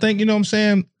 and I think you know what I'm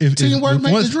saying. If Teamwork if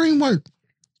make once- the dream work.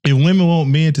 if women want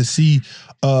men to see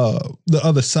the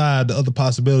other side, the other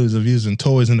possibilities of using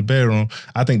toys in the bedroom,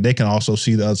 I think they can also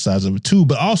see the other sides of it too.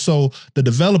 But also, the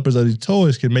developers of these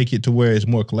toys can make it to where it's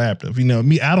more collaborative. You know,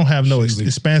 me, I don't have no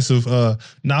expansive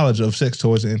knowledge of sex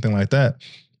toys or anything like that.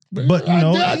 But you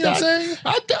know, what I'm saying?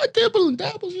 I dibble and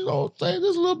dabble, you know, say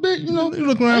this a little bit, you know. You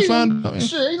look around, Hey, find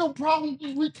shit, ain't no problem.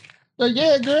 Like,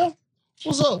 yeah, girl,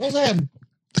 what's up? What's happening?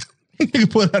 you can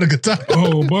put out a guitar.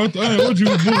 Oh, but hey, what you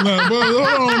doing now? But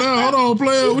hold on now. Hold on,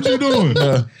 player. What you doing?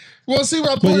 Well, see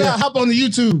what I pulled out. Hop on the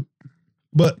YouTube.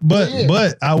 But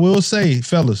I will say,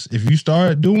 fellas, if you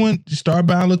start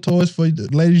buying little toys for the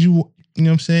ladies you know what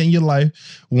I'm saying, in your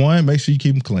life, one, make sure you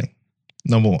keep them clean.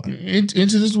 Number one.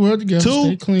 Into this world together. Two,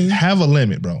 Stay clean. have a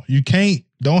limit, bro. You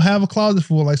don't have a closet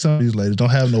full like some of these ladies. Don't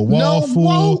have no wall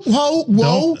full.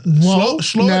 Whoa.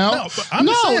 Slow now. it down. I'm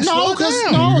just saying, slow it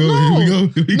down. Here we go.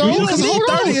 You don't because need hold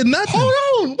 30 or on. nothing.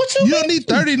 Hold on. What you You mean? don't need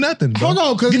 30 nothing, bro. Hold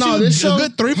on, because Get no, you this show a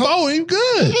good 3-4, you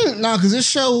good. No, because this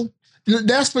show,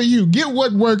 that's for you. Get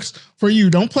what works for you.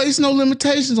 Don't place no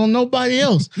limitations on nobody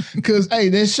else. Because, hey,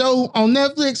 that show on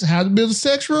Netflix, How to Build a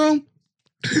Sex Room,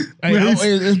 hey,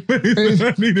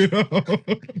 I need it all.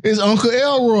 it's Uncle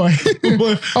Elroy.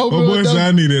 Boy said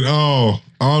I need it all.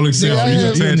 All except Yeah, for yeah.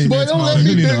 you attachments. Boy, don't let You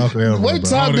me need do. an Uncle Elroy, Wait bro.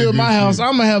 till I All that build my good house. shit.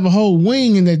 I'm gonna have a whole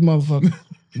wing in that motherfucker.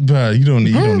 Bro, you don't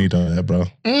need all that, bro.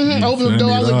 Open the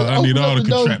door. I need all the Open up the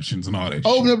door. contraptions and all that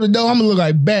Open up the door. I'm gonna look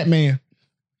like Batman.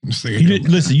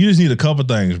 Listen, you just need a couple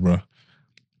things, bro.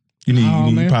 You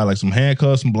need probably like some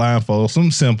handcuffs, some blindfolds,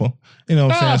 something simple. You know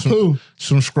what I'm saying?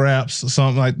 Some scraps,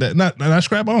 something like that. Not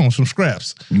scrap on, some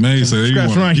scraps. Man, so you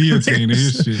want the guillotine and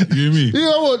his shit. You hear me? You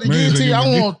know what? The guillotine, I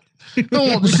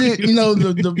want the shit,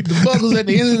 the buckles at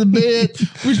the end of the bed.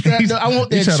 We strapped up. I want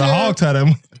that chair. To hog tie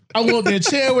them. I want that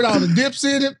chair with all the dips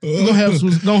in it. We're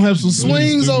gonna have some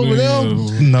swings over there.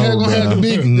 No, gonna have the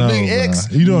big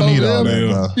X. You don't need all that,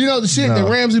 bro. You know the shit that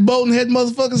Ramsey Bolton had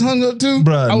motherfuckers hung up to?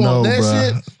 Bro, I want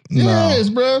that shit. Yes,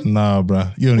 bro. No, bro.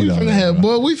 You don't need all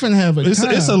that. We finna have a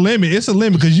time. It's a limit. It's a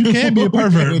limit because you can't be a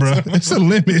pervert, bro. It's a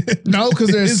limit. No, because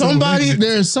there's somebody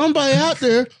out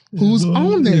there who's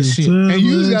on that shit, and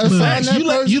you just gotta find that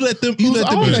person. You let them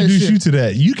introduce you to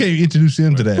that. You can't introduce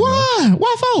them to that. Why?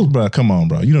 Why for? Bro, come on,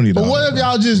 bro. You don't need. But what if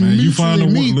y'all just mutually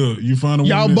meet? You find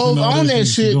y'all both on that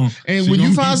shit, and when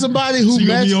you find somebody who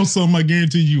match on something, I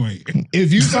guarantee you ain't.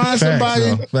 If you find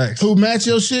somebody who match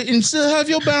your shit and still have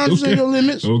your boundaries and your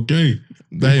limits, okay.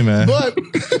 Hey, man. But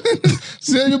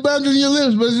still your boundaries and your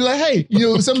limits. But it's like, hey,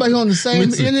 somebody on the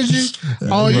same energy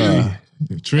on you.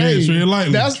 Tread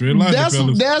lightly. That's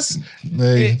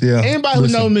anybody who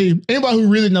knows me, anybody who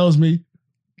really knows me,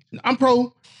 I'm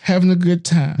pro having a good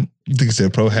time. You think it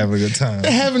said pro having a good time?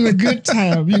 Having a good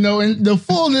time, and the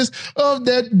fullness of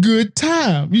that good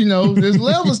time. There's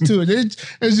levels to it. It's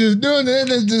just doing it.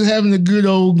 It's just having a good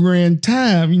old grand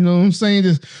time. You know what I'm saying?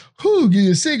 Just, get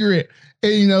you a cigarette.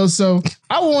 And, so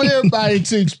I want everybody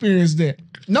to experience that.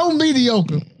 No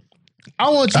mediocre. I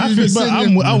want you to be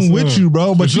sitting I'm with you,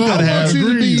 bro, but you gotta have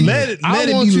let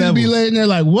it be laying there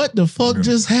like, what the fuck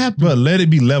just happened? Bro, let it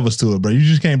be levels to it, bro. You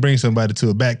just can't bring somebody to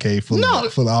a bat cave full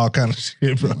of all kind of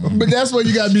shit, bro. But that's why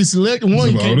you gotta be selective.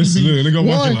 One, you can't be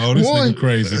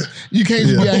crazy. You can't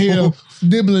just be out here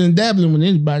dibbling and dabbling with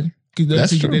anybody.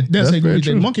 That's true. That's how you get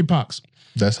that monkeypox.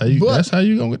 That's how you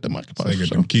gonna get the monkeypox. They get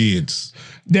them kids.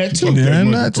 That too.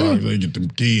 They get them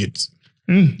kids.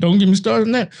 Don't get me started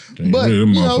on that.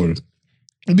 But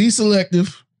be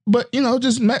selective. But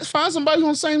just find somebody on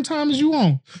the same time as you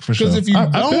on. Because if you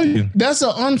don't, that's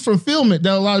an unfulfillment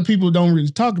that a lot of people don't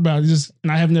really talk about. It's just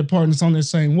not having their partners on the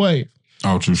same wave.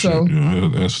 Oh, true shit. Yeah,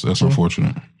 that's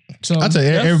unfortunate. So I tell you,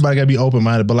 everybody gotta be open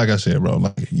minded. But like I said, bro,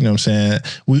 you know what I'm saying?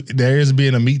 There is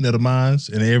being a meeting of the minds,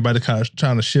 and everybody kind of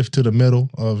trying to shift to the middle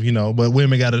of, but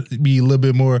women gotta be a little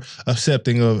bit more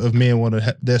accepting of men want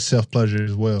to their self pleasure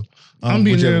as well. I'm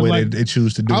being whichever way they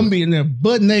choose to do. I'm being there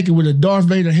butt naked with a Darth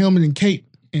Vader helmet and cape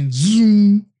and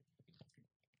zoom.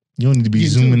 You don't need to be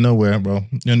zooming nowhere, bro.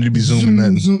 You don't need to be zooming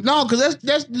nothing. No, because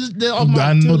that's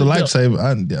I know the lifesaver.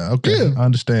 I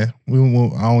understand. I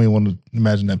don't even want to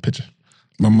imagine that picture.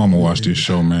 My mama watched this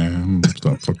show, man.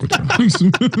 Stop fucking with you.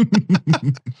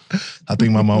 I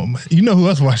think my mom. You know who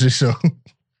else watched this show?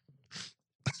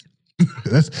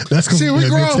 That's gonna be a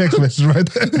good text message right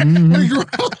there. We grow.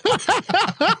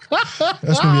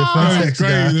 That's gonna be a fun text,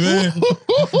 guys. Man.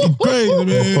 Crazy,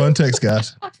 man. Fun text,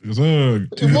 guys. Boy,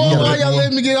 why y'all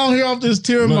letting me get on here off this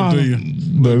tier model?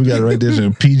 But we got it right there. So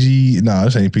PG. No,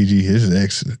 this ain't PG. This is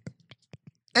X.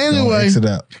 Anyway, X it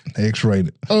out. X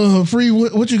rated. Free.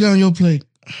 What you got on your plate?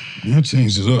 I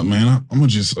changed it up, man. I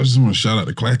just want to shout out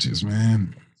the Clatches,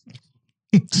 man.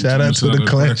 Shout out to the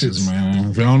Clatches, man.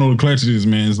 If y'all know what the Clatches is,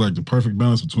 man, it's like the perfect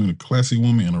balance between a classy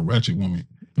woman and a ratchet woman.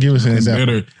 Give us an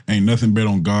example. Ain't nothing better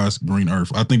on God's green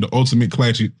earth. I think the ultimate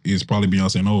Clatchet is probably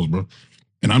Beyonce Knowles, bro.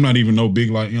 And I'm not even no big,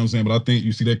 you know what I'm saying? But I think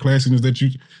you see that classiness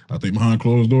I think behind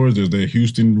closed doors, there's that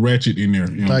Houston ratchet in there.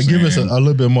 You know what I'm saying? Give us a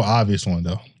little bit more obvious one,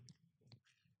 though.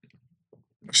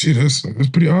 Shit, that's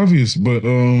pretty obvious, but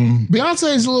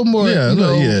Beyonce is a little more.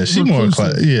 She more.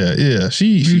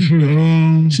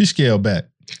 She scaled back.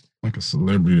 Like a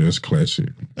celebrity that's classic.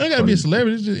 It gotta be a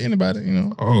celebrity, it's just anybody,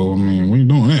 Oh, I mean, we ain't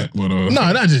doing that, but no,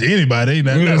 not just anybody.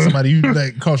 Not somebody you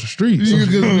cross the street. So.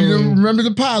 Remember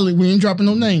the pilot? We ain't dropping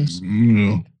no names.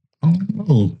 No, I don't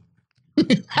know. I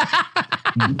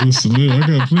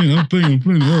got plenty. I'm thinking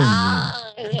plenty of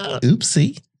them.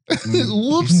 Oopsie.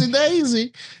 Whoopsie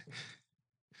daisy.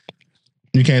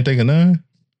 You can't think of none?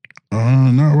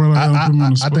 Not really. I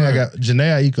think I got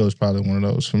Janae Aiko is probably one of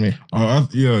those for me.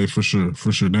 Yeah, for sure.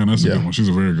 Damn, that's a good one. She's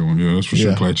a very good one. Yeah, that's for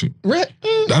sure. Clatchet. I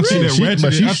see that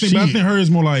ratchet. I think her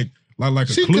is more like a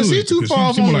clue. Because she's too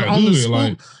far from the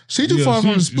spook. She's too far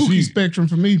from the spooky spectrum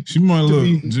for me. She might look.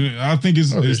 I think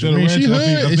it's instead of ratchet.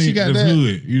 I think that's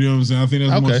hood. You know what I'm saying? I think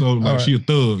that's more so like she a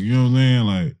thug. You know what I'm saying?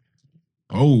 Like,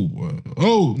 no.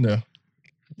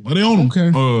 Are they on them?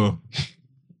 Okay.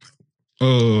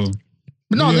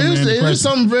 But no, there's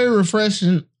something very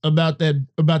refreshing about that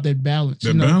balance.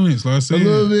 Balance, like I said. A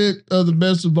little bit of the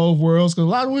best of both worlds. Because a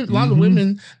lot of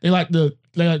women, they like the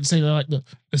they like to say they're like the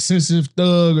sensitive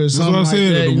thug or That's something what I said.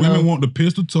 like that. The you women know? want the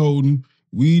pistol toting,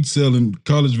 weed selling,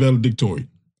 college valedictorian.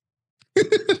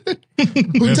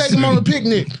 Who take them on a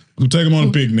picnic? Who take them on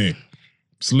a picnic?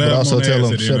 Slap them also on the tell ass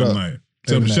them, at the shut end of up. the night.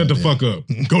 Tell them, Every shut the now fuck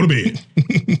up. Go to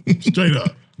bed. Straight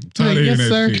up. Tired of Yes,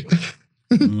 hearing sir. that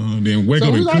shit. Then wake So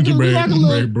up we and like cook your a- we like a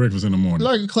little- breakfast in the morning.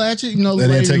 Like a classic, you know. And then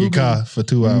lady take who your can- car for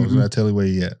 2 hours and I tell you where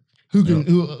you at. Who can?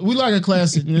 Who we like a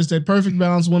classic, and it's that perfect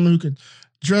balance woman who can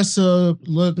dress up,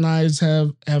 look nice,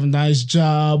 have a nice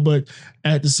job, but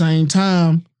at the same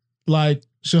time, like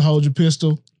she'll hold your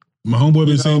pistol. My homeboy been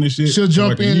You saying know, this shit. she'll for jump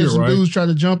like a in year, and some right? dudes try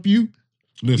to jump you.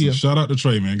 Listen, Yeah. shout out to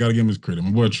Trey, man. Gotta give him his credit.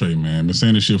 My boy Trey, man, been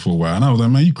saying this shit for a while. And I was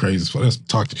like, man, you crazy as fuck. That's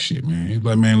toxic shit, man. He's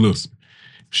like, man, look, if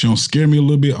she don't scare me a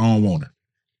little bit, I don't want her.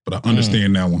 But I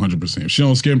understand now 100%. If she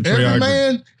don't scare me, Trey, I Every agree.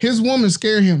 man, his woman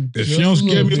scare him. If just she don't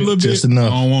scare me a little bit, Just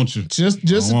enough. I don't want you. just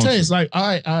I a want taste. you. Like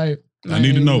I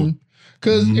need to know.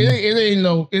 because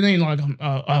Mhm. it ain't like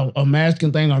a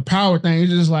masculine thing or a power thing.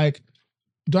 It's just like,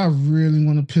 do I really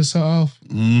want to piss her off?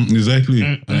 Exactly.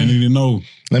 I need to know.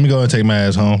 Let me go and take my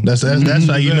ass home. That's how you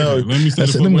know. Exactly. Let me stay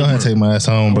the fuck Let me go away ahead and from her. take my ass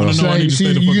home, bro. I wanna know I need to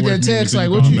stay the you fuck get away that from you text until like,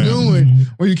 you what calm you down. doing?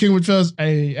 When you came with fellas,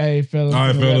 hey fellas. All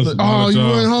right, fellas. Oh, I'll you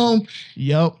job. went home?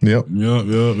 Yep. Yep.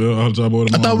 Yep. I'll job over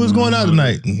I thought we was going out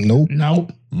tonight. Nope.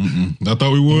 Nope. I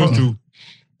thought we would too.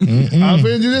 I'm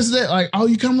finna do this and that. Like, oh,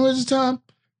 you coming with this time?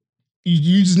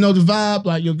 You just know the vibe.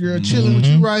 Like your girl chilling with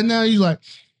you right now. You like,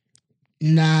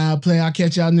 nah, play. I'll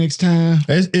catch y'all next time.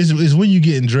 It's when you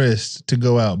getting dressed to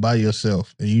go out by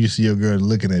yourself and you see your girl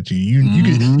looking at you.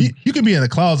 You can be in a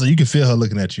closet. You can feel her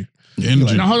looking at you.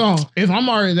 Energy. Now hold on. If I'm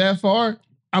already that far,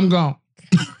 I'm gone.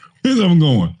 Here's how I'm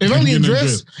going. If I'm getting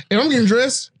dressed, and I'm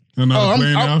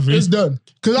playing the outfit. it's done.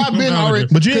 Cause I've been already.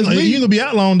 But you ain't Cause gonna be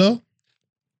out long though.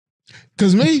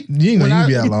 Cause me, You ain't when gonna I-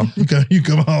 be out long. You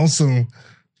come home soon.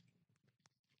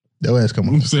 That ass come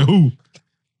on. Say who?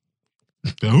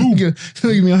 Say who? Look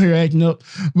at me out here acting up.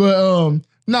 But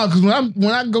no, because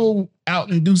when I go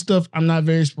out and do stuff, I'm not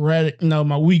very sporadic. You know,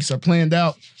 my weeks are planned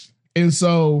out, and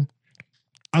so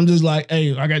I'm just like,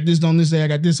 hey, I got this on this day, I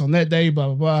got this on that day, blah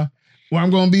blah blah. Where I'm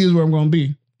gonna be is where I'm gonna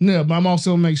be. Yeah, but I'm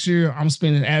also make sure I'm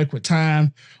spending adequate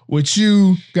time with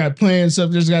you. Got plans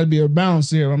stuff. There's got to be a balance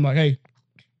here. I'm like, hey,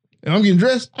 if I'm getting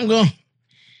dressed, I'm going.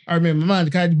 I remember my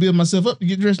mind. I had to build myself up to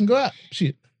get dressed and go out.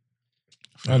 Shit.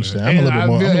 I understand. I'm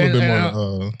a little bit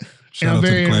more. Shout out to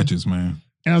the Clatches, man.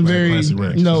 And I'm Like very, classic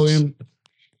racks. you know, and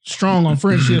strong on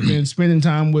friendship and spending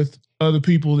time with other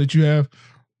people that you have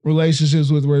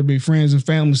relationships with, whether it be friends and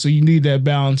family. So you need that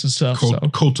balance and stuff. So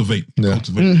Cultivate. Yeah.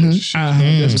 Cultivate. Mhm.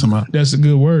 relationship. That's a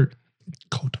good word.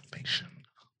 Cultivation.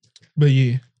 But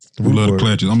yeah, We love the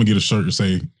Clatches. I'm gonna get a shirt to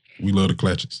say we love the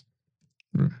Clatches.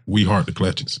 We heart the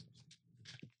Clatches.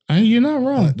 you're not I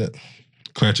wrong. like that.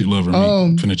 Clatchet lover.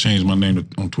 I'm finna change my name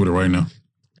on Twitter right now.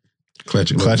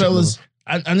 Clatchet lover. Fellas,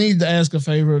 I need to ask a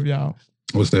favor of y'all.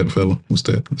 What's that, fella? What's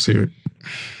that? Let's hear it.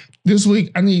 This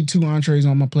week, I need 2 entrees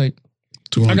on my plate.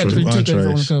 2 I got entrees. 2 things I want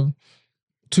entrees. to cover.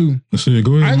 2. Let's see it.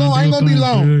 Go ahead. I ain't gonna be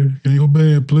long. Ain't go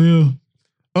bad, player.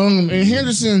 And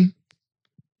Henderson,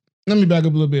 let me back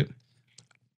up a little bit.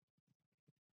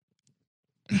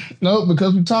 No,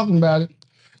 because we're talking about it.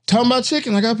 Talking about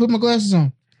chicken, I gotta put my glasses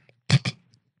on.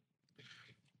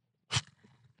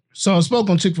 So I spoke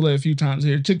on Chick-fil-A a few times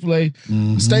here. Chick-fil-A,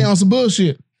 stay on some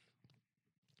bullshit.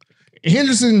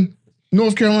 Henderson,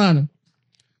 North Carolina.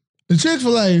 The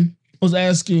Chick-fil-A was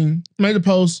made a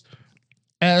post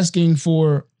asking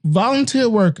for volunteer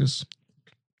workers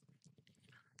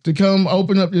to come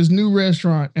open up this new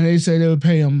restaurant, and they say they would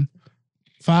pay them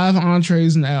 5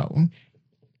 entrees an hour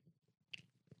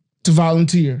to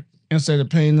volunteer instead of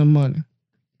paying them money.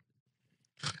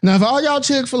 Now, if all y'all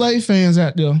Chick-fil-A fans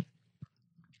out there,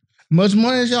 much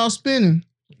money as y'all spending,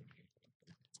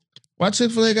 why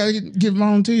Chick-fil-A got to get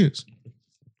volunteers?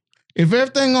 If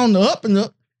everything on the up and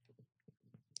up,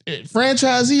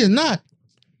 franchisee or not,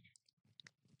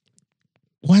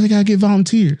 why they got to get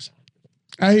volunteers?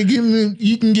 I hear giving them,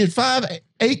 you can get 5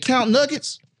 8-count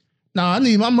nuggets. No, I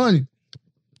need my money.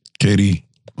 KD,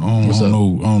 I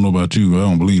don't know about you. I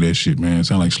don't believe that shit, man. It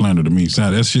sound like slander to me.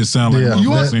 That shit sound like Yeah, You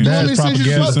want that's me to send you the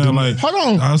propaganda. post? Sound like Hold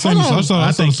on.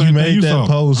 I think you made that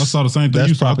post. I saw the same thing That's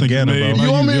you saw. I think propaganda, made. bro.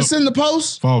 You want me to send the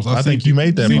post? False. I think you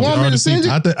made that seen post. You want me to Already send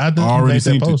seen it? I think you Already made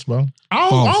seen that it. post, bro. I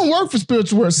don't work for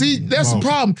spiritual work. See, that's the False.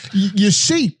 problem. You're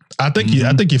sheep. I think you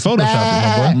photoshopped it,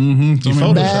 my boy. Mm-hmm. You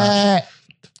photoshopped. Bad.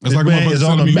 It's like a man motherfucker is on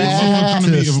telling a me, bad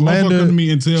if a motherfucker come to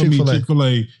me and tell me Chick-fil-A.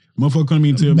 Chick-fil-A, motherfucker come to me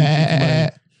and tell me Chick-fil-A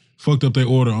Bad. fucked up their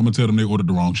order, I'm gonna tell them they ordered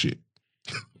the wrong shit.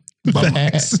 Bottom line.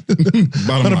 Facts.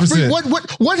 Bottom line.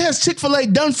 100%. What has Chick-fil-A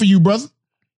done for you, brother?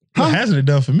 What hasn't it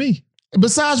done for me?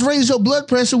 Besides raise your blood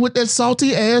pressure with that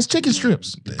salty ass chicken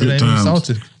strips. Good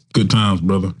times. Good times,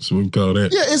 brother. So we call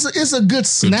that. Yeah, it's a good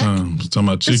snack. Good times. Talking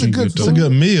about chicken. It's a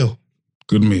good meal.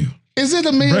 Good meal. Is it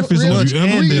a meal? Breakfast, lunch,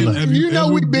 and dinner. You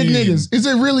know we big niggas. Is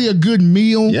it really a good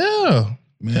meal? Yeah.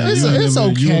 Man, it's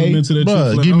okay.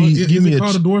 Bro, give me a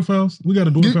called a dwarf house. We got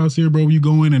a dwarf house here, bro. You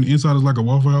go in and inside is like a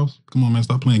Waffle House. Come on, man,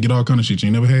 stop playing. Get all kind of shit you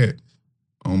ain't never had.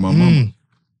 On my mama.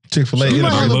 Chick-fil-A. You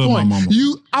might have a point.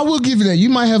 I will give you that. You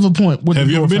might have a point with have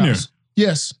the you ever been house. There?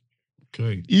 Yes.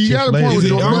 Okay. You got a point with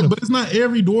the but it's not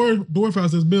every dwarf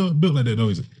house that's built like that, though,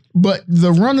 is it? But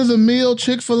the run of the mill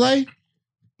Chick-fil-A,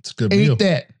 it's a good ain't meal.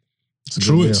 that.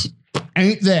 Truett's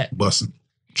ain't that. Bussin'.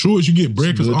 Truett's, you get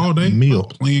breakfast all day. Meal.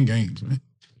 Playing games, man.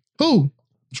 Who?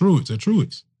 Truett's at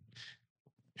Truett's.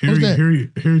 What's that?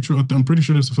 Harry Truett. I'm pretty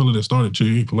sure that's the fella that started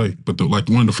Chick-fil-A, but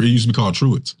one of the it used to be called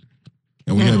Truett's,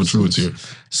 and we have a Truett's here.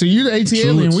 So you the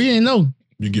ATL and we ain't know.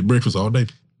 You get breakfast all day.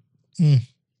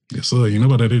 Yes, sir. You know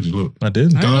about that, did you? Look, I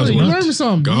didn't. You learned me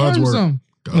something. God's work.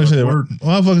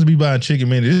 Motherfuckers be buying chicken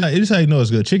minis. It's how you know it's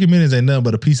good. Chicken minis ain't nothing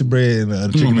but a piece of bread and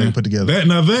a chicken mini put together.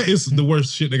 That is the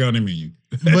worst shit they got on their menu.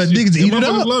 But niggas eat it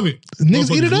up. Love it.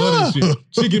 Niggas eat it up.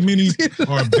 Chicken minis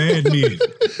are bad meals.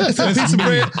 It's a piece of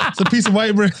bread. It's a piece of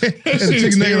white bread and a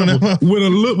chicken nugget on it.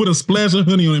 With a splash of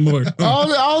honey on it more.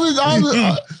 All it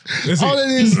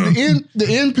is the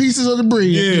end pieces of the bread.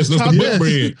 Yes, that's the butt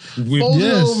bread.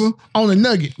 Folded over on a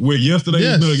nugget. With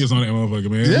yesterday's nuggets on that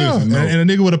motherfucker, man. Yeah. Listen, and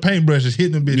a nigga with a paintbrush is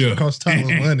hitting the bitch across top of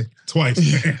money. Twice.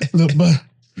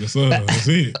 Yes, sir. That's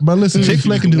it. But listen,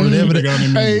 Chick-fil-A can do whatever they got.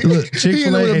 Hey, look,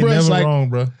 Chick-fil-A ain't never wrong,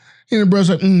 bro. He in the brush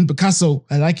like, Picasso,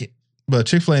 I like it. But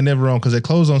Chick-fil-A ain't never wrong because they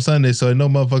close on Sunday, so they know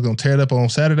motherfuckers gonna tear it up on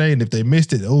Saturday, and if they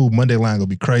missed it, Monday line gonna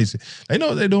be crazy. They know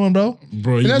what they're doing, bro.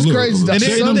 And that's crazy. And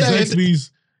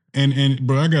Zaxby's and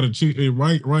bro, I got a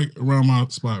right around my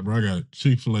spot, bro. I got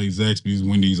Chick-fil-A, Zaxby's,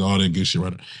 Wendy's, all that good shit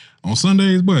right there. On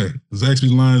Sundays, boy,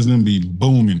 Zaxby's lines them be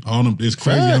booming. All them, it's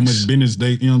crazy how much business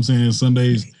you know what I'm saying?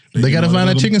 Sundays. They gotta find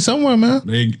that chicken somewhere, man.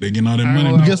 They getting all that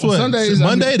money. But guess what? Sundays,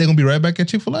 Monday, they're gonna be right back at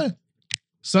Chick-fil-A.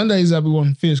 Sundays I be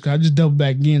wanting fish because I just double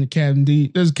back again to Captain D.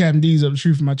 There's a Captain D's up the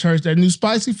street from my church. That new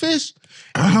spicy fish.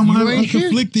 I'm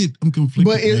conflicted. I'm conflicted.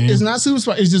 But it's not super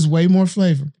spicy. It's just way more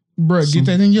flavor. Bro, get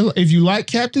that in your life. If you like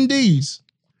Captain D's,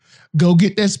 go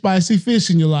get that spicy fish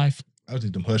in your life. I'll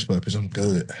eat them hush puppies. I'm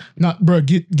good. Bro,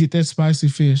 get that spicy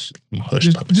fish.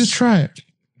 Just try it.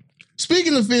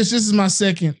 Speaking of fish, this is my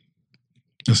second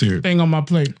thing on my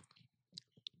plate.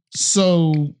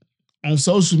 So on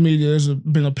social media, there's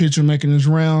been a picture making its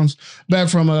rounds back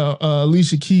from a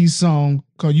Alicia Keys song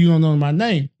called "You Don't Know My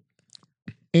Name."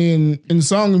 In the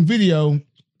song and video,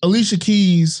 Alicia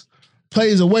Keys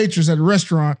plays a waitress at a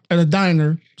restaurant, at a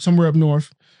diner somewhere up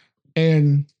north,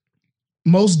 and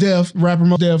rapper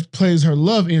Mos Def plays her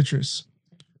love interest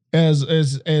as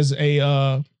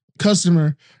a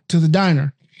customer to the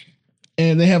diner.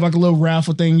 And they have like a little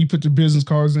raffle thing. You put your business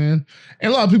cards in.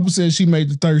 And a lot of people said she made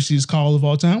the thirstiest call of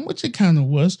all time, which it kind of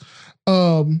was.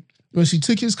 But she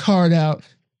took his card out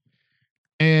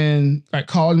and like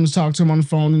called him to talk to him on the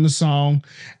phone in the song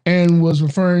and was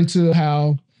referring to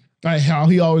how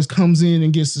he always comes in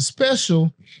and gets the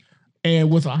special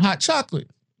and with a hot chocolate.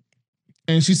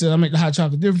 And she said, I make the hot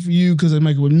chocolate different for you because I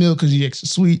make it with milk because you're extra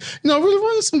sweet. Really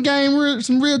running some game,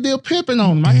 some real deal pimping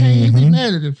on him. I can't even be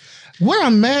mad at him. What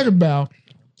I'm mad about,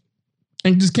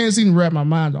 and just can't seem to wrap my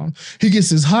mind on, he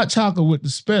gets his hot chocolate with the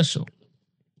special.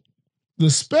 The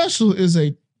special is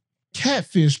a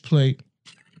catfish plate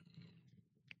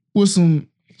with some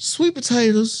sweet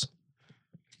potatoes,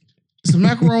 some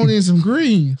macaroni, and some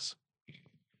greens.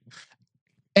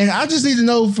 And I just need to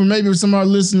know from maybe some of our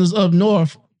listeners up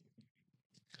north,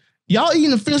 y'all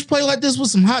eating a fish plate like this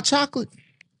with some hot chocolate?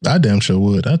 I damn sure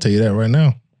would. I'll tell you that right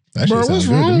now. That bro, what's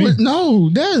wrong with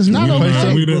that is not okay.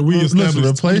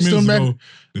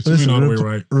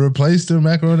 Replace the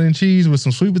macaroni and cheese with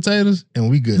some sweet potatoes, and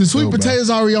we good. The sweet potatoes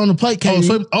already on the plate, Katie.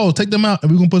 Take them out,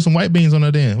 and we're gonna put some white beans on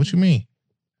that then. What you mean?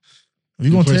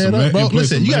 You gonna tear it up, bro?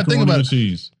 Listen, you gotta think about it.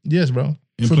 Cheese. Yes, bro.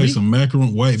 And place some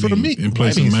macaroni, white beans. For the meat, and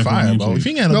place some macaroni bro. If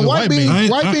you ain't got no white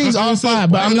beans, white beans are fine,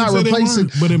 but I'm not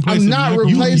replacing. I'm not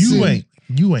replacing.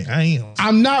 You ain't. I am.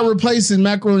 I'm not replacing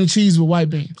macaroni and cheese with white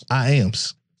beans. I am.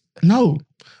 No.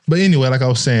 But anyway, like I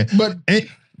was saying, that's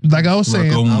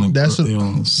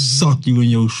suck you in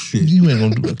your shit. You ain't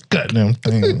gonna do a goddamn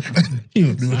thing. You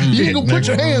ain't gonna put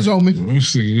your hands on me. Let me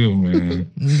see you,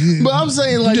 man. But I'm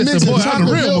saying like mixing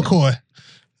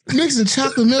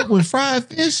chocolate milk with fried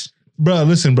fish. Bro,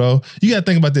 listen, bro. You gotta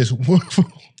think about this. Boy,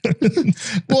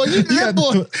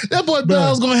 that boy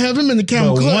Bell's gonna have him in the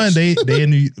camel clutch. One day they in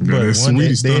New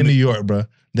York, bro.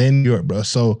 They in New York, bro.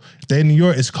 So if they in New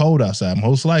York, it's cold outside.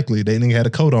 Most likely, they nigga had a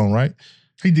coat on, right?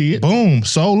 He did. Boom.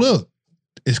 So look,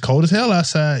 it's cold as hell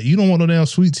outside. You don't want no damn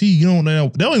sweet tea. You don't want no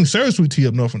damn, they don't even serve sweet tea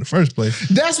up north in the first place.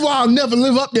 That's why I'll never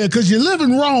live up there, because you're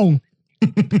living wrong.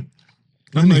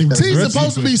 I'm not even Tea's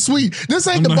supposed to be sweet. This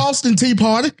ain't the Boston Tea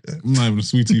Party. I'm not even a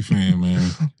sweet tea fan, man.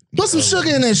 Put some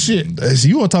sugar in that shit. So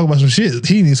you want to talk about some shit?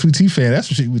 He ain't a sweet tea fan. That's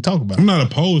some shit we talk about. I'm not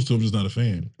opposed to it, I'm just not a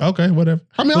fan. Okay, whatever.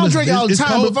 I mean, I don't drink it all the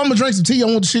time, but if I'm gonna drink some tea, I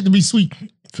want the shit to be sweet.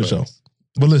 For sure.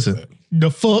 But listen,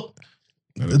 The fuck?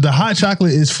 the hot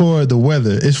chocolate is for the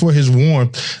weather. It's for his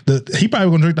warmth. He probably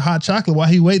gonna drink the hot chocolate while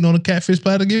he waiting on the catfish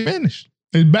platter to get finished.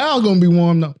 His bowel gonna be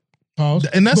warm though. Pause.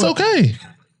 And that's okay.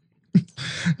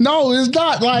 No, it's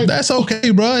not like That's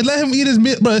okay, bro. Let him eat his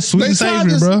meat, bro. It's sweet and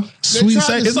savory, bro. Sweet and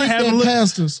savory. It's like having a little,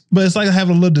 pastors. but it's like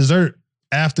having a little dessert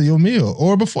after your meal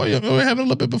or before your meal. We're having a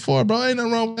little bit before, bro. Ain't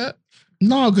nothing wrong with that.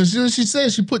 No, because she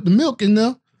said she put the milk in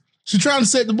there. She trying to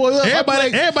set the boy up.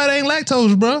 Everybody ain't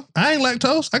lactose, bro. I ain't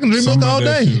lactose. I can drink milk all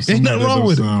day. Ain't nothing wrong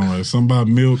with it. Right. Something about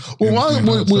milk.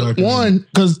 Well, one,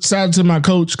 because shout out to my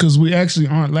coach, because we actually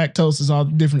aren't lactose. It's all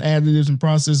the different additives and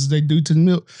processes they do to the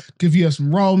milk. If you have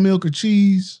some raw milk or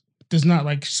cheese that's not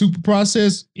like super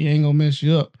processed, it ain't gonna mess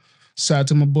you up. Shout out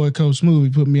to my boy Coach Smooth. He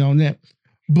put me on that.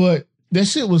 But that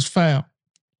shit was foul.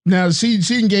 Now she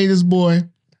gave this boy,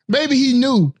 maybe he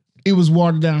knew it was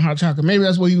watered down hot chocolate. Maybe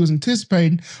that's what he was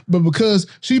anticipating. But because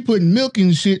she putting milk in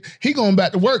the shit, he going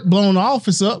back to work blowing the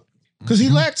office up because he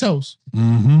lactose.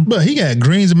 Mm-hmm. But he got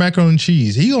greens and macaroni and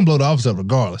cheese. He gonna blow the office up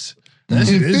regardless. That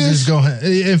shit is just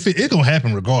it's gonna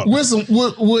happen regardless.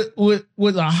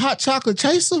 With a hot chocolate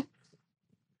chaser.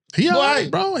 He all right,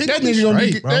 bro. That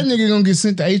nigga gonna get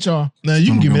sent to HR. Now you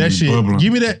can give me that shit. Bubbling.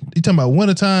 Give me that. You talking about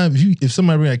winter time? If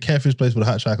somebody bring a catfish place with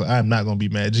a hot chocolate, I'm not gonna be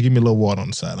mad. Just give me a little water on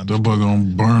the side. That boy gonna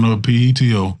burn up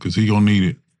PETO because he gonna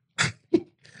need it.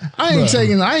 I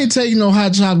ain't taking no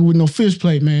hot chocolate with no fish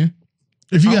plate, man.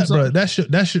 If you got, bro, that shit,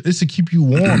 it's to keep you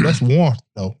warm. That's warmth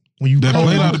though. When you That cold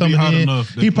plate ought to be coming hot in, enough.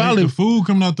 he probably the food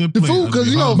coming out that The plate. food, ought to 'cause,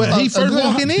 be you know, hot but enough. he first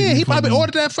walking in. He probably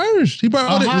ordered that first. He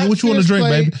probably ordered hot what you want to fish drink,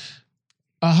 plate. baby.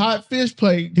 A hot fish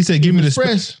plate. He said, "Give me it's the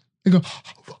fresh." They go,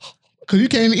 because you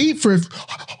can't even eat fresh.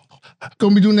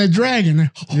 Gonna be doing that dragon.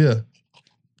 Yeah.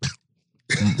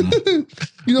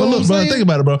 You know But what look, I'm bro, saying? think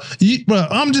about it, bro.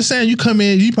 I'm just saying, you come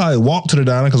in, you probably walk to the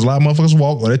diner because a lot of motherfuckers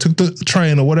walk, or they took the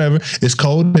train or whatever. It's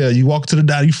cold there. You walk to the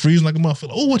diner, you freezing like a motherfucker.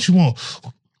 Oh, what you want?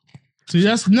 See,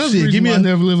 that's another Shit, reason give me why I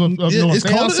never live up north. It's Stay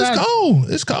cold. outside. It's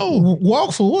cold. It's cold.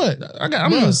 Walk for what?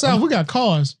 I'm in the South. We got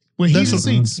cars with heated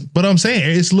seats. But I'm saying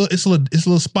it's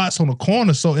little spots on the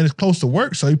corner, so and it's close to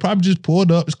work. So he probably just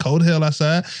pulled up. It's cold as hell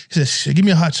outside. He said, "Shit, give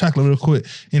me a hot chocolate real quick."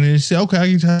 And then he said, "Okay, I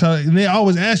get you hot chocolate." And they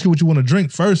always ask you what you want to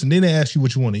drink first, and then they ask you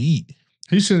what you want to eat.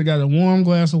 He should have got a warm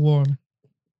glass of water.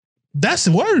 That's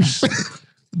worse.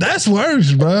 That's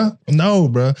worse, bro. No,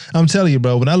 bro. I'm telling you,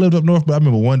 bro. When I lived up north, bro, I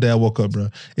remember one day I woke up, bro.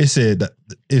 It said that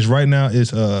it's right now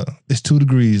it's 2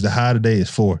 degrees. The high today is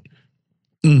 4.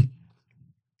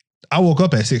 I woke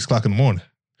up at 6 o'clock in the morning.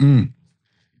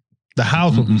 The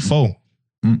house was 4.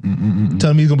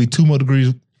 Telling me it's gonna be 2 more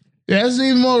degrees. Yeah, that's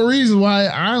even more reason why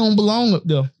I don't belong up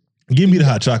there. Give me the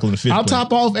hot chocolate and the fish I'll plate.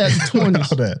 top off at the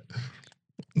 20s. All that.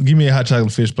 Give me a hot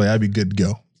chocolate fish plate. I'd be good to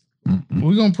go.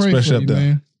 We're gonna pray Especially for up you, there.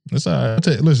 man. That's all right. I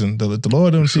tell you, listen, the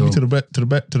Lord don't see me to the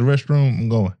restroom. I'm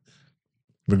going,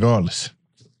 regardless.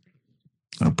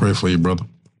 I pray for you, brother.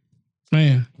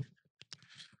 Man.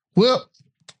 Well,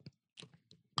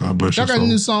 God bless you. y'all got any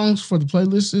new songs for the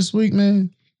playlist this week,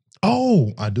 man?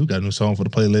 Oh, I do got a new song for the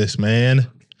playlist, man.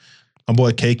 My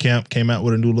boy K Camp came out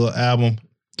with a new little album.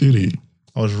 Did he?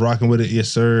 I was rocking with it, yes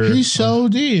sir. He sure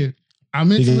did. I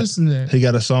meant to listen to that. He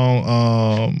got a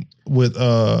song with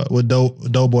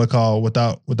Doughboy called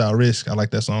Without Risk. I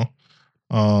like that song.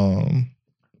 And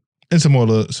some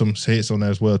hits on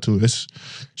that as well too. It's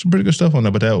some pretty good stuff on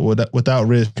there. But that Without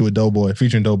Risk with Doughboy,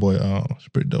 featuring Doughboy, it's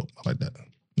pretty dope. I like that.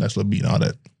 Nice little beat and all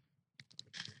that.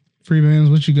 Free bands,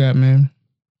 what you got, man?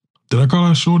 Did I call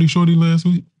out Shorty last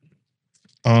week?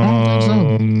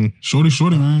 don't think so.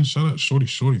 Shorty, man. Shout out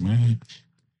Shorty, man.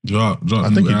 Drop. I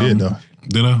think you did though.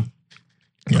 Did I?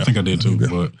 Yeah. I think I did too. Yeah.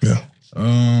 But yeah. I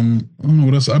don't know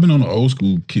what else. I've been on the old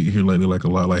school kick here lately, like a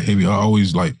lot, like heavy. I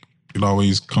always like it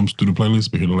always comes through the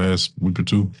playlist, but here the last week or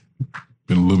two,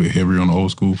 been a little bit heavier on the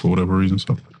old school for whatever reason.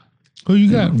 So Who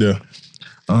you got? Yeah.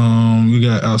 We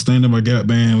got Outstanding by Gap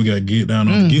Band. We got Get Down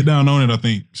on It. I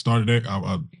think started that.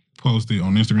 I posted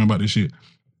on Instagram about this shit.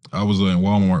 I was in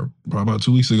Walmart probably about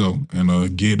 2 weeks ago,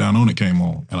 and Get Down On It came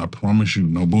on. And I promise you,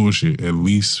 no bullshit, at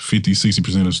least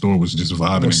 50-60% of the store was just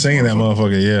vibing. I'm singing that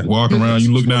motherfucker, yeah. Walking around,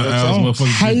 you look down aisles,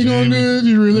 motherfuckers. How you gonna do it?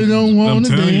 You really don't want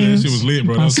to dance. I'm telling you, that shit was lit,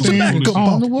 bro. That was some of the coolest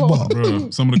on the wall. bro.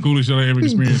 Some of the coolest shit I ever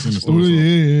experienced in the store. Oh,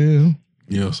 yeah.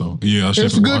 Yeah, so yeah, I shop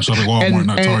at Walmart,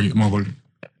 not Target, motherfucker.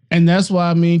 And that's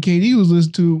why me and KD was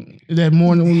listening to that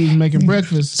morning when we was making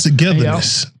breakfast.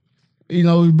 Togetherness. You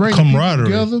know, we bring camaraderie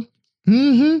together.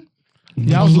 Mm-hmm.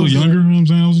 Yeah, I was a little younger, you know what I'm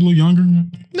saying? I was a little younger.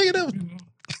 Nigga, that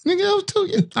was too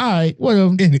young. All right,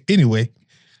 whatever. Anyway.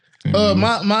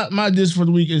 My dish for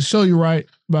the week is Show You Right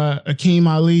by Akeem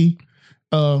Ali.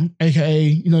 AKA,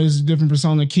 you know, this is a different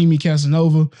persona, Kimi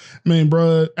Casanova. Man,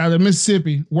 bro, out of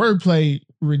Mississippi, wordplay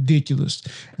ridiculous.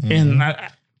 And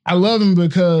I love him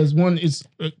because one, it's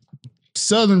a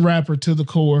Southern rapper to the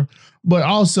core, but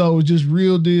also just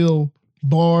real deal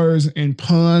bars and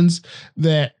puns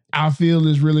that I feel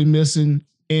is really missing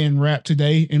in rap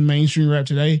today, in mainstream rap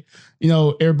today. You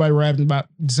know, everybody rapping about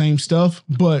the same stuff,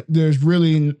 but there's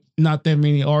really not that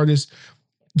many artists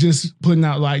just putting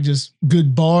out like just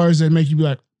good bars that make you be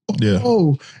like,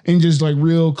 oh, and just like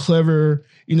real clever,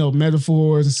 you know,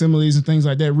 metaphors and similes and things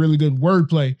like that, really good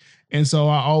wordplay. And so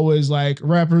I always like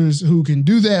rappers who can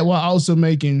do that while also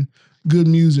making good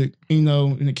music, you know,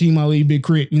 and Akeem Ali, Big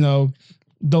Crit, you know,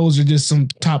 those are just some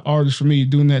top artists for me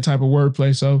doing that type of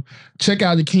wordplay. So check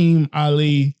out Akeem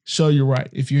Ali, Show You Right,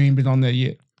 if you ain't been on that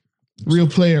yet. Real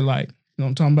player like, you know what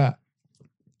I'm talking about?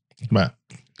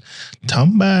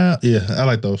 Yeah, I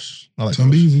like those. I like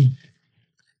those. Easy.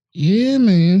 Yeah,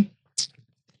 man.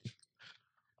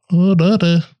 Well,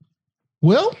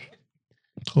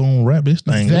 gonna wrap this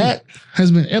thing. That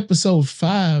has been episode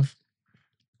 5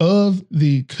 of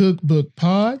the Cookbook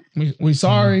Pod. We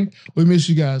sorry we missed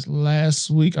you guys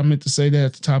last week. I meant to say that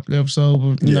at the top of the episode,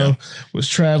 but you know, was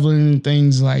traveling and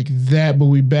things like that. But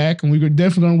we back, and we're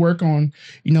definitely gonna work on,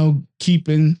 you know,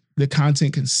 keeping the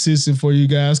content consistent for you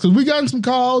guys, because we gotten some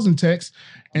calls and texts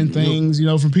and things, you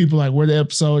know, from people like, where the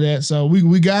episode at. So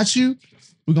we got you.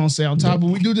 We're gonna stay on top, but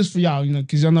we do this for y'all, you know,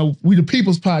 because y'all know we the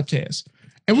people's podcast,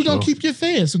 and we're gonna keep you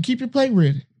fed. So keep your plate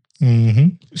ready.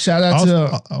 Shout out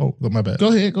to my bad.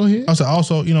 Go ahead.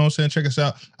 Also, you know what I'm saying, check us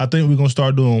out. I think we're gonna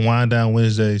start doing Wind Down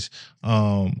Wednesdays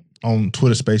on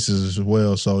Twitter Spaces as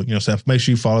well. So, you know what I'm saying, make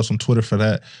sure you follow us on Twitter for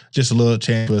that. Just a little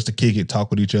chance for us to kick it,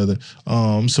 talk with each other.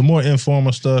 Some more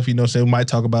informal stuff, you know what I'm saying, we might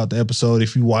talk about the episode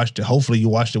if you watched it. Hopefully you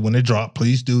watched it when it dropped.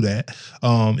 Please do that.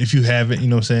 If you haven't, you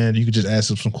know what I'm saying, you can just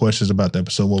ask us some questions about the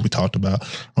episode, what we talked about.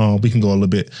 We can go a little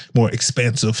bit more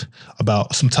expansive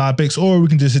about some topics, or we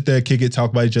can just sit there, kick it,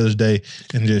 talk about each other's day,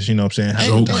 and just, you know what I'm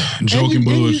saying, joking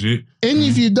bullshit. And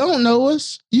if you don't know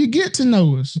us, you get to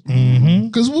know us.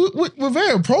 Because we're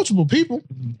very approachable people.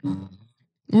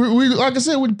 We like I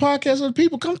said, with the podcast of the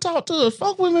people, come talk to us.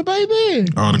 Fuck with me, baby.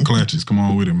 All the clutches, come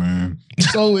on with it, man.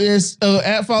 So it's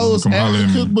follow us at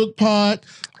the Cookbook Pod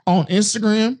on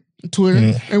Instagram,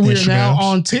 Twitter, and we're now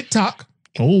on TikTok.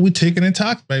 Oh, we ticking and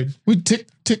talk, baby. We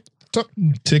ticking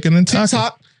and talk.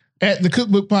 TikTok at the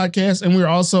Cookbook Podcast, and we're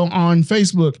also on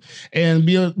Facebook. And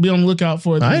be on the lookout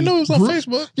for. I didn't know it was on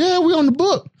Facebook. Yeah, we're on the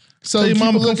book. So keep a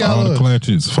look out. All the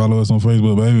clutches, follow us on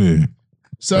Facebook, baby.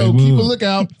 So keep a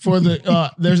lookout for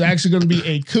the. There's actually going to be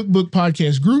a Cookbook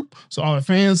Podcast group, so all the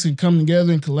fans can come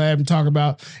together and collab and talk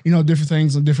about, you know, different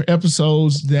things and different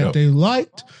episodes that they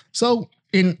liked. So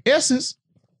in essence,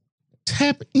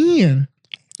 tap in.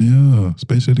 Yeah,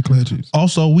 especially the clutches.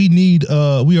 Also, we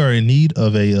are in need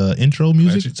of a intro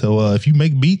music. So if you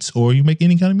make beats or you make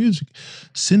any kind of music,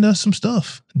 send us some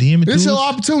stuff. DM it to us. It's your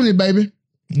opportunity, baby.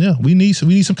 Yeah, we need some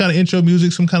kind of intro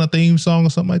music, some kind of theme song or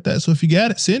something like that. So if you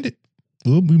got it, send it.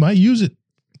 We might use it.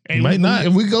 And might not.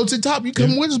 If we go to the top, you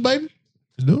come with us, baby.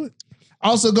 Let's do it.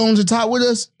 Also going to the top with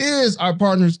us is our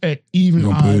partners at Even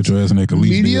Odds. Put your ass in that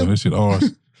Media. That shit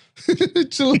ours.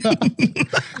 Chill out.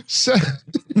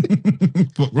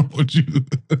 What's wrong with you?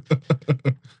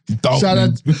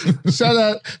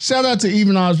 Shout out to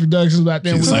Even Odds Productions back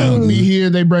then. We be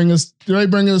here. They bring us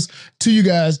to you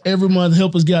guys every month.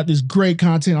 Help us get out this great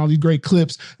content, all these great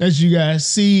clips that you guys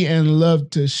see and love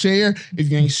to share.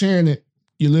 If you ain't sharing it,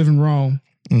 you're living wrong.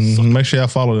 So make sure y'all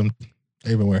follow them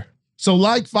everywhere. So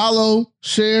like, follow,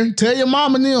 share, tell your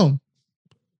mom and them.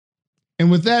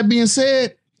 And with that being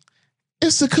said,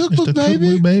 it's the Cookbook,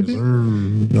 baby. Cookbook, baby.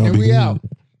 And we out.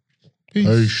 Peace.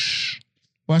 Peace.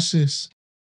 Watch this.